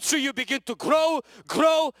palm tree, you begin to grow.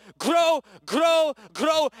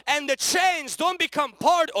 And the chains don't become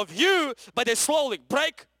part of you, but they slowly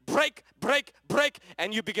break.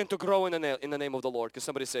 And you begin to grow in the name of the Lord. Can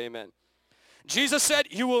somebody say amen? Jesus said,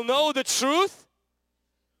 you will know the truth.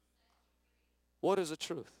 What is the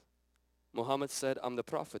truth? Muhammad said, I'm the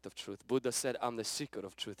prophet of truth. Buddha said, I'm the seeker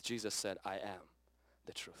of truth. Jesus said, I am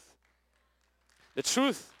the truth. The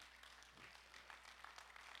truth.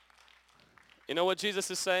 You know what Jesus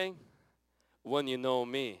is saying? When you know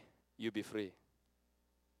me, you be free.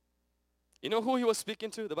 You know who he was speaking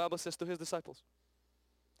to? The Bible says to his disciples.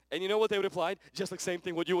 And you know what they replied? Just like same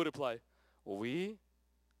thing what you would reply. We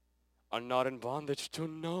are not in bondage to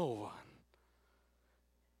no one.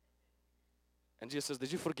 And Jesus says,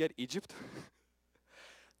 did you forget Egypt?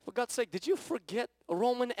 For God's sake, did you forget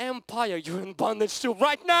Roman Empire you're in bondage to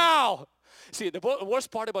right now? See, the worst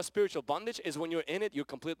part about spiritual bondage is when you're in it, you're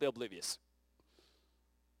completely oblivious.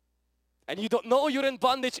 And you don't know you're in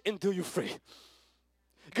bondage until you're free.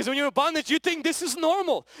 Because when you're in bondage, you think this is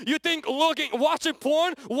normal. You think watching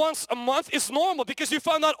porn once a month is normal because you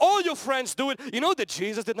found out all your friends do it. You know that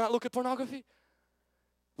Jesus did not look at pornography?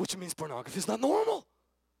 Which means pornography is not normal.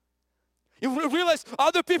 You realize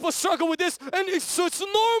other people struggle with this and it's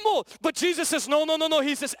normal. But Jesus says, no.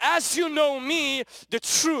 He says, as you know me, the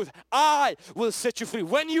truth, I will set you free.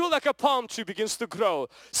 When you, like a palm tree, begins to grow,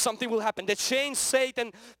 something will happen. The chains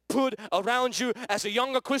Satan put around you as a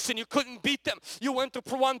younger Christian, you couldn't beat them. You went to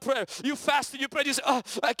one prayer, you fasted, you prayed, you said,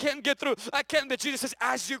 I can't get through. I can't. But Jesus says,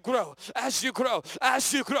 as you grow,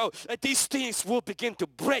 these things will begin to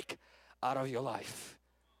break out of your life.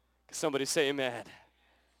 Somebody say amen.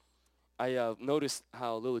 I noticed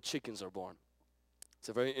how little chickens are born. It's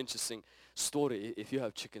a very interesting story. If you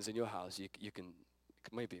have chickens in your house, you can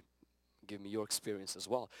maybe give me your experience as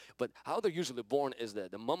well. But how they're usually born is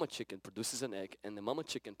that the mama chicken produces an egg, and the mama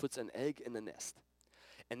chicken puts an egg in the nest.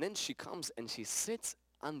 And then she comes and she sits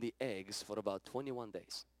on the eggs for about 21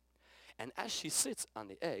 days. And as she sits on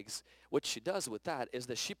the eggs, what she does with that is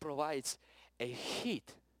that she provides a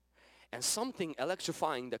heat and something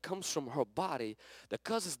electrifying that comes from her body that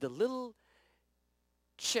causes the little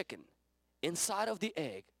chicken inside of the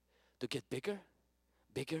egg to get bigger.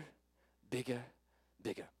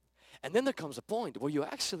 And then there comes a point where you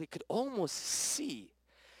actually could almost see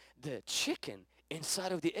the chicken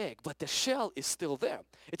inside of the egg, but the shell is still there.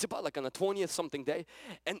 It's about like on the 20th something day.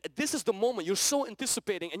 And this is the moment you're so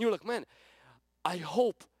anticipating and you're like, man, I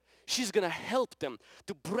hope she's gonna help them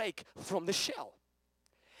to break from the shell.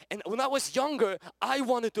 And when I was younger, I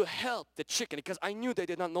wanted to help the chicken because I knew they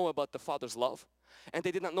did not know about the Father's love. And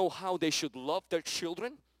they did not know how they should love their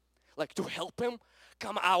children. Like to help them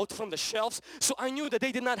come out from the shelves. So I knew that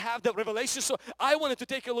they did not have the revelation. So I wanted to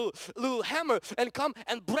take a little hammer and come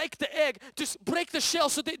and break the egg. Just break the shell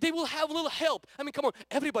so they will have a little help. I mean, come on.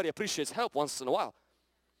 Everybody appreciates help once in a while.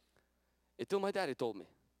 Until my daddy told me.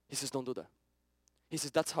 He says, don't do that. He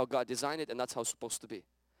says, that's how God designed it and that's how it's supposed to be.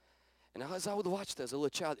 And as I would watch that as a little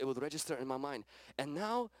child, it would register in my mind. And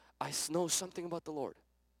now I know something about the Lord.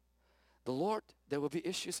 The Lord, there will be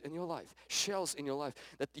issues in your life, shells in your life,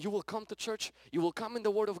 that you will come to church, you will come in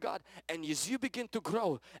the Word of God, and as you begin to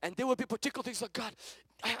grow, and there will be particular things like, God,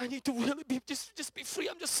 I need to really be, just be free.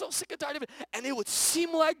 I'm just so sick and tired of it. And it would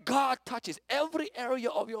seem like God touches every area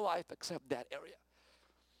of your life except that area.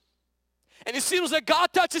 And it seems like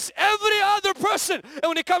God touches every other person. And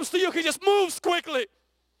when it comes to you, He just moves quickly.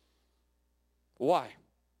 Why?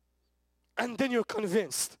 And then you're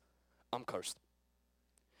convinced, I'm cursed.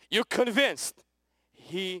 You're convinced,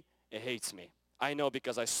 He hates me. I know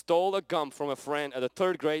because I stole a gum from a friend at the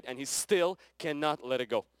 3rd grade and he still cannot let it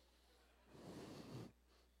go.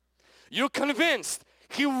 You're convinced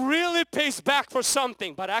He really pays back for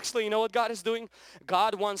something. But actually, you know what God is doing?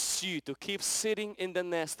 God wants you to keep sitting in the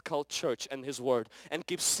nest called church and His Word. And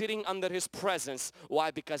keep sitting under His presence.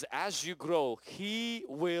 Why? Because as you grow, He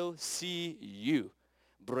will see you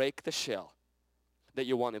break the shell that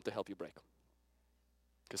you want Him to help you break.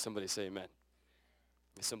 Can somebody say amen?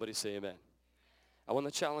 Can somebody say amen? I want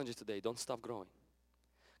to challenge you today. Don't stop growing.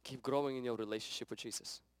 Keep growing in your relationship with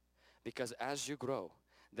Jesus. Because as you grow,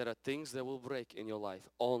 there are things that will break in your life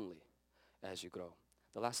only as you grow.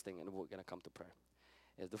 The last thing, and we're going to come to prayer,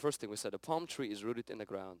 is the first thing we said, the palm tree is rooted in the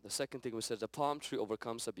ground. The second thing we said, the palm tree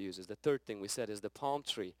overcomes abuses. The third thing we said is the palm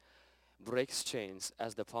tree breaks chains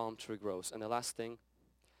as the palm tree grows. And the last thing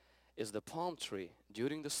is the palm tree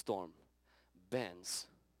during the storm bends,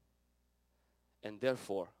 and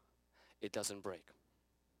therefore it doesn't break.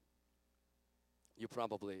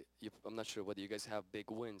 I'm not sure whether you guys have big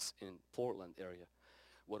winds in Portland area.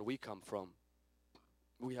 Where we come from,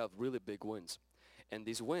 we have really big winds. And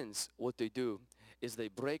these winds, what they do is they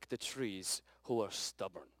break the trees who are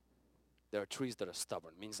stubborn. There are trees that are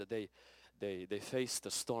stubborn. Means that they face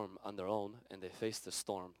the storm on their own, and they face the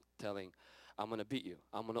storm telling, I'm going to beat you.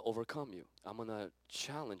 I'm going to overcome you. I'm going to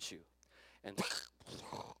challenge you. And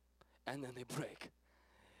then they break.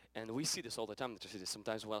 And we see this all the time.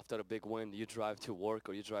 Sometimes after a big wind, you drive to work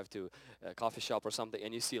or you drive to a coffee shop or something,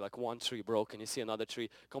 and you see like one tree broke, and you see another tree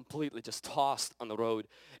completely just tossed on the road.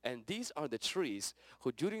 And these are the trees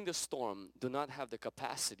who during the storm do not have the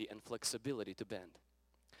capacity and flexibility to bend.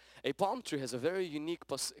 A palm tree has a very unique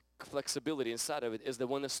flexibility inside of it, is that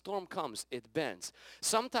when a storm comes, it bends.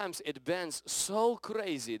 Sometimes it bends so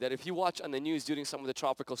crazy that if you watch on the news during some of the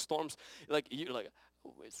tropical storms, you're like,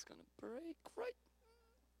 oh, it's going to break right.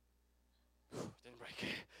 Didn't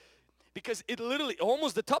break. Because it literally,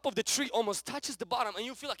 almost the top of the tree almost touches the bottom, and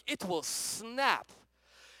you feel like it will snap.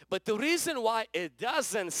 But the reason why it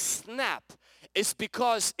doesn't snap is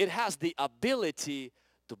because it has the ability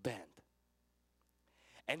to bend.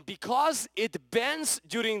 And because it bends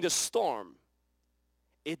during the storm,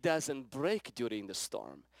 it doesn't break during the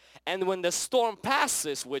storm. And when the storm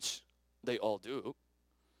passes, which they all do,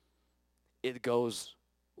 it goes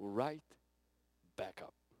right back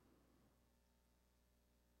up.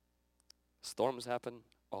 Storms happen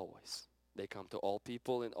always. They come to all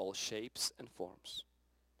people in all shapes and forms,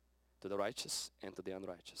 to the righteous and to the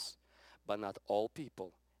unrighteous. But not all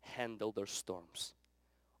people handle their storms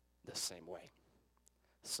the same way.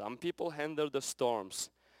 Some people handle the storms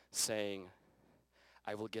saying,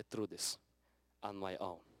 I will get through this on my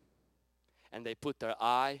own. And they put their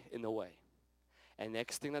eye in the way. And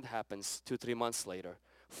next thing that happens, 2-3 months later,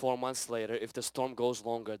 4 months later, if the storm goes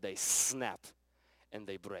longer, they snap and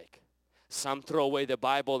they break. Some throw away the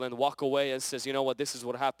Bible and walk away and says, you know what, this is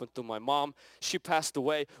what happened to my mom. She passed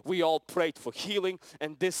away. We all prayed for healing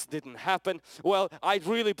and this didn't happen. Well, I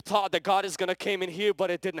really thought that God is going to come in here,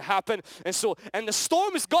 but it didn't happen. And the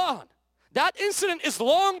storm is gone. That incident is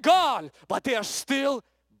long gone, but they are still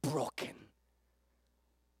broken.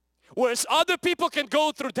 Whereas other people can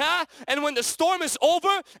go through that, and when the storm is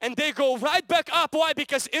over and they go right back up. Why?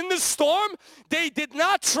 Because in the storm, they did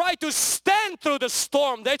not try to stand through the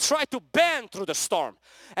storm. They tried to bend through the storm.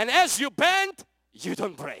 And as you bend, you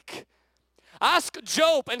don't break. Ask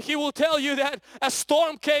Job and he will tell you that a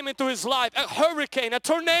storm came into his life, a hurricane, a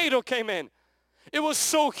tornado came in. It was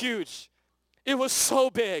so huge. It was so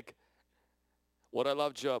big. What I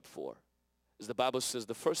love Job for is the Bible says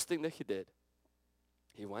the first thing that he did,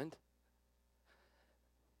 he went.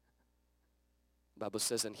 The Bible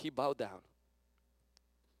says, and he bowed down.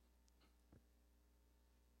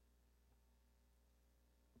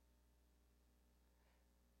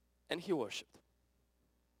 And he worshiped.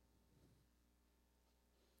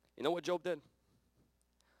 You know what Job did?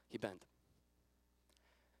 He bent.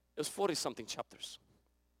 It was 40-something chapters.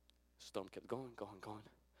 Storm kept going.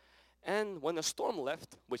 And when the storm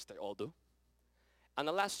left, which they all do, and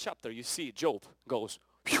the last chapter you see Job goes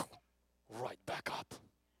whew, right back up.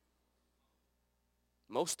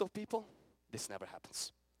 Most of people, this never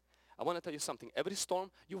happens. I want to tell you something. Every storm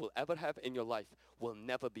you will ever have in your life will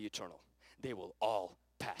never be eternal. They will all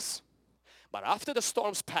pass. But after the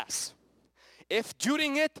storms pass, if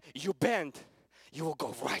during it you bend, you will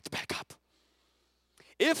go right back up.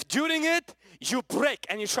 If during it you break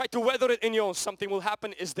and you try to weather it in your own, something will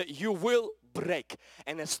happen is that you will break.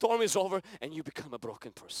 And the storm is over and you become a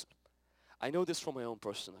broken person. I know this from my own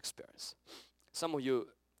personal experience. Some of you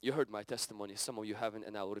heard my testimony. Some of you haven't,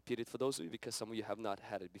 and I will repeat it for those of you because some of you have not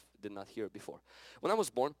had it, did not hear it before. When I was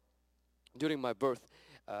born, during my birth,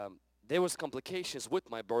 there was complications with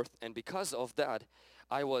my birth, and because of that,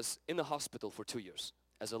 I was in the hospital for 2 years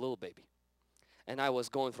as a little baby. And I was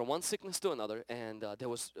going from one sickness to another, and there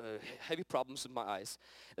was heavy problems with my eyes.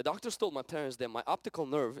 The doctors told my parents that my optical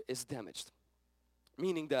nerve is damaged,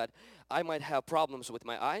 meaning that I might have problems with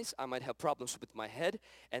my eyes, I might have problems with my head,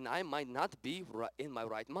 and I might not be in my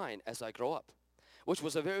right mind as I grow up. Which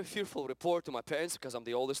was a very fearful report to my parents because I'm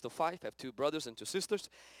the oldest of 5, I have 2 brothers and 2 sisters.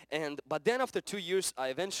 But then after 2 years,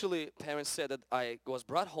 parents said that I was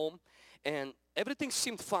brought home, and everything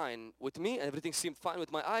seemed fine with me, and everything seemed fine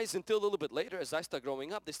with my eyes until a little bit later as I started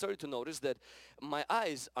growing up. They started to notice that my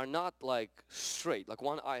eyes are not like straight, like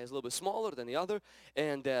one eye is a little bit smaller than the other,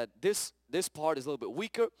 and that this part is a little bit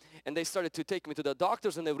weaker. And they started to take me to the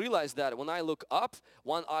doctors, and they realized that when I look up,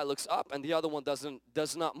 one eye looks up and the other one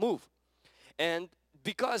does not move. And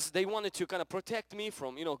because they wanted to kind of protect me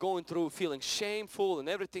from, going through feeling shameful and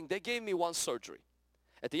everything, they gave me one surgery.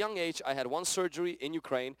 At a young age, I had one surgery in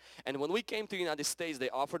Ukraine, and when we came to the United States,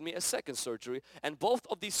 they offered me a second surgery, and both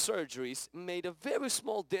of these surgeries made a very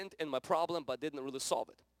small dent in my problem, but didn't really solve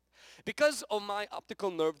it. Because of my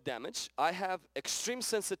optical nerve damage, I have extreme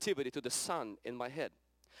sensitivity to the sun in my head,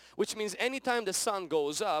 which means anytime the sun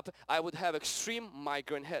goes up, I would have extreme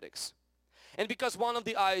migraine headaches. And because one of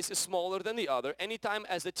the eyes is smaller than the other, anytime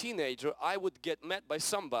as a teenager I would get met by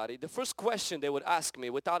somebody, the first question they would ask me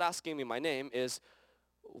without asking me my name is,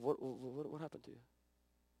 what happened to you?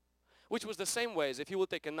 Which was the same way as if you would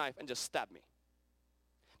take a knife and just stab me.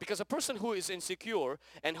 Because a person who is insecure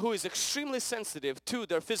and who is extremely sensitive to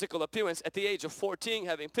their physical appearance at the age of 14,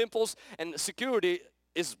 having pimples and security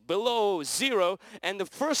is below 0, and the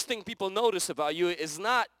first thing people notice about you is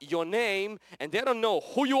not your name, and they don't know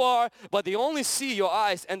who you are, but they only see your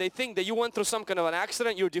eyes, and they think that you went through some kind of an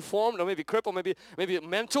accident, you're deformed, or maybe crippled, maybe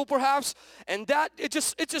mental perhaps, and that it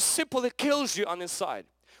just simply kills you on the inside.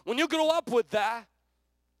 When you grow up with that,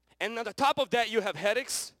 and on the top of that you have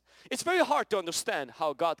headaches, it's very hard to understand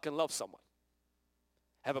how God can love someone,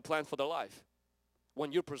 have a plan for their life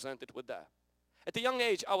when you're presented with that. At a young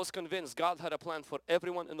age, I was convinced God had a plan for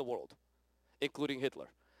everyone in the world, including Hitler,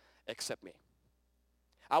 except me.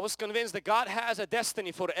 I was convinced that God has a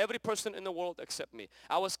destiny for every person in the world except me.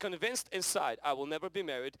 I was convinced inside I will never be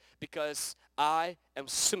married because I am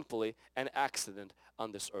simply an accident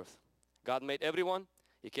on this earth. God made everyone.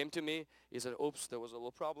 He came to me. He said, oops, there was a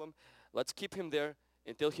little problem. Let's keep him there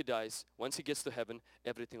until he dies. Once he gets to heaven,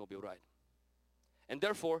 everything will be right. And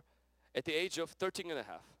therefore, at the age of 13 and a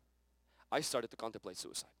half, I started to contemplate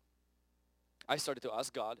suicide. I started to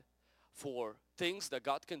ask God for things that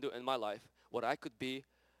God can do in my life where I could be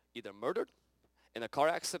either murdered in a car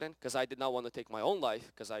accident because I did not want to take my own life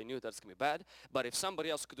because I knew that's going to be bad, but if somebody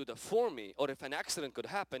else could do that for me, or if an accident could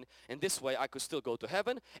happen, in this way I could still go to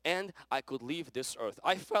heaven and I could leave this earth.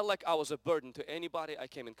 I felt like I was a burden to anybody I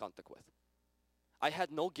came in contact with. I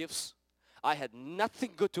had no gifts. I had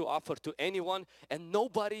nothing good to offer to anyone, and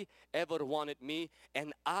nobody ever wanted me,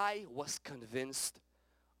 and I was convinced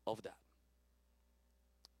of that.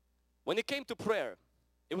 When it came to prayer,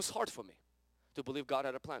 it was hard for me to believe God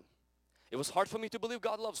had a plan. It was hard for me to believe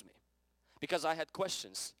God loves me because I had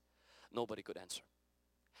questions nobody could answer.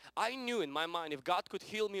 I knew in my mind if God could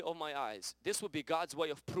heal me of my eyes, this would be God's way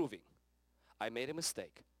of proving I made a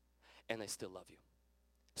mistake and I still love you.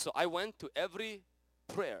 So I went to every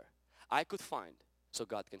prayer I could find so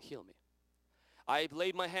God can heal me. I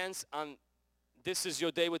laid my hands on This Is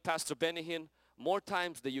Your Day with Pastor Benihin more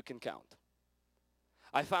times than you can count.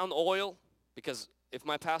 I found oil because if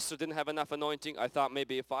my pastor didn't have enough anointing, I thought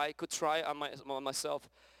maybe if I could try on myself,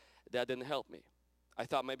 that didn't help me. I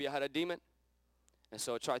thought maybe I had a demon, and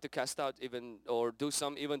so I tried to cast out or do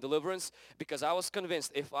some deliverance because I was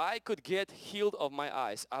convinced if I could get healed of my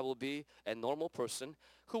eyes, I will be a normal person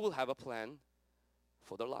who will have a plan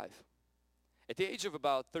for their life. At the age of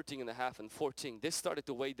about 13 and a half and 14, this started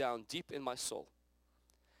to weigh down deep in my soul.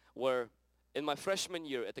 Where in my freshman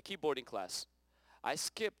year at the keyboarding class, I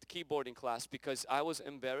skipped keyboarding class because I was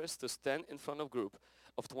embarrassed to stand in front of a group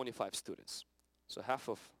of 25 students. So half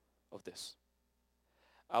of this.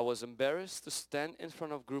 I was embarrassed to stand in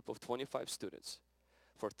front of a group of 25 students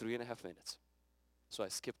for 3.5 minutes. So I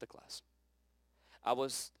skipped the class. I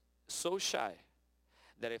was so shy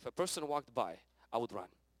that if a person walked by, I would run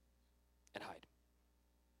and hide.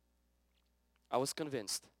 I was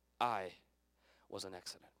convinced I was an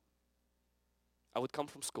accident. I would come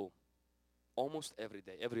from school almost every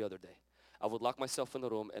day, every other day. I would lock myself in the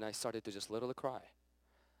room and I started to just literally cry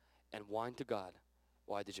and whine to God,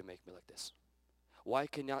 why did you make me like this? Why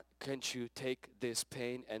can't you take this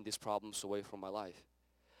pain and these problems away from my life?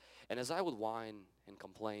 And as I would whine and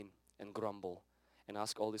complain and grumble and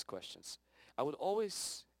ask all these questions, I would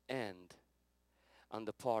always end on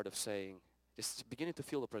the part of saying, just beginning to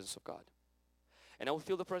feel the presence of God. And I would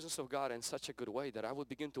feel the presence of God in such a good way that I would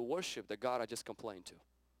begin to worship the God I just complained to.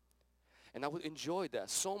 And I would enjoy that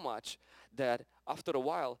so much that after a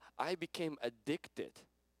while, I became addicted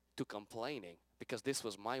to complaining because this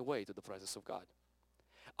was my way to the presence of God.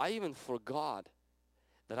 I even forgot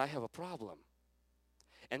that I have a problem.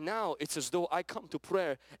 And now it's as though I come to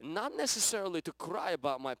prayer not necessarily to cry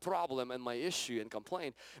about my problem and my issue and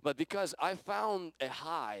complain, but because I found a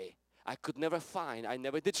high I could never find. I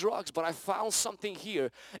never did drugs, but I found something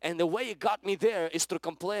here. And the way it got me there is through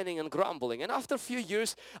complaining and grumbling. And after a few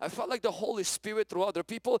years, I felt like the Holy Spirit through other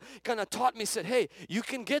people kind of taught me, said, hey, you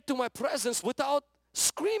can get to my presence without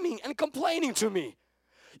screaming and complaining to me.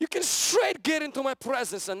 You can straight get into my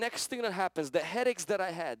presence. The next thing that happens, the headaches that I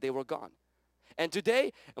had, they were gone. And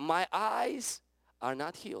today, my eyes are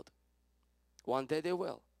not healed. One day they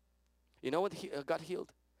will. You know what got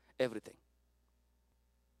healed? Everything.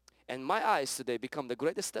 And my eyes today become the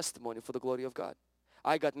greatest testimony for the glory of God.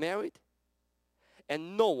 I got married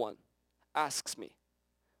and no one asks me,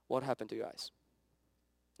 what happened to your eyes?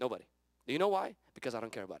 Nobody. Do you know why? Because I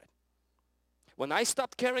don't care about it. When I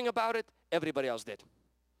stopped caring about it, everybody else did.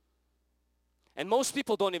 And most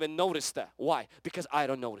people don't even notice that. Why? Because I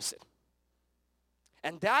don't notice it.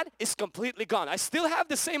 And that is completely gone. I still have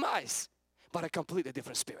the same eyes, but a completely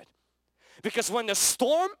different spirit. Because during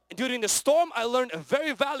the storm, I learned a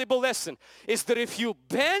very valuable lesson, is that if you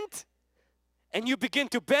bend and you begin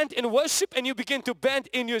to bend in worship and you begin to bend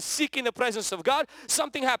in your seeking the presence of God,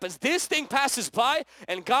 something happens. This thing passes by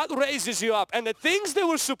and God raises you up. And the things that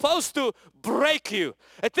were supposed to break you,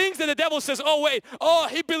 the things that the devil says, oh wait, oh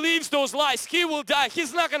he believes those lies, he will die,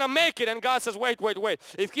 he's not going to make it. And God says, wait.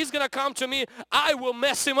 If he's going to come to me, I will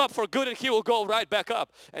mess him up for good and he will go right back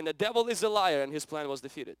up. And the devil is a liar and his plan was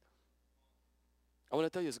defeated. I want to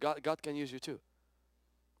tell you, God can use you too.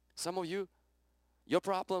 Some of you, your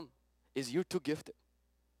problem is you're too gifted.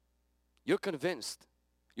 You're convinced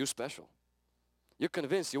you're special. You're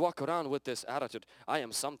convinced you walk around with this attitude, I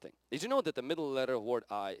am something. Did you know that the middle letter of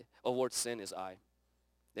word sin is I?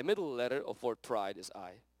 The middle letter of word pride is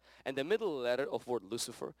I. And the middle letter of word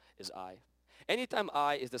Lucifer is I. Anytime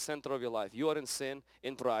I is the center of your life, you are in sin,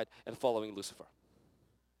 in pride, and following Lucifer.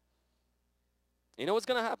 You know what's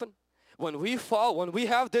going to happen? When we fall, when we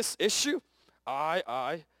have this issue,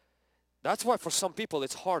 that's why for some people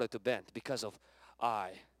it's harder to bend because of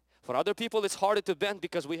I. For other people it's harder to bend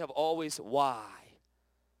because we have always why.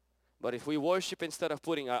 But if we worship instead of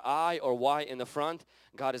putting our I or why in the front,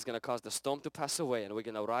 God is going to cause the storm to pass away and we're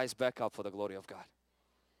going to rise back up for the glory of God.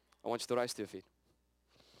 I want you to rise to your feet.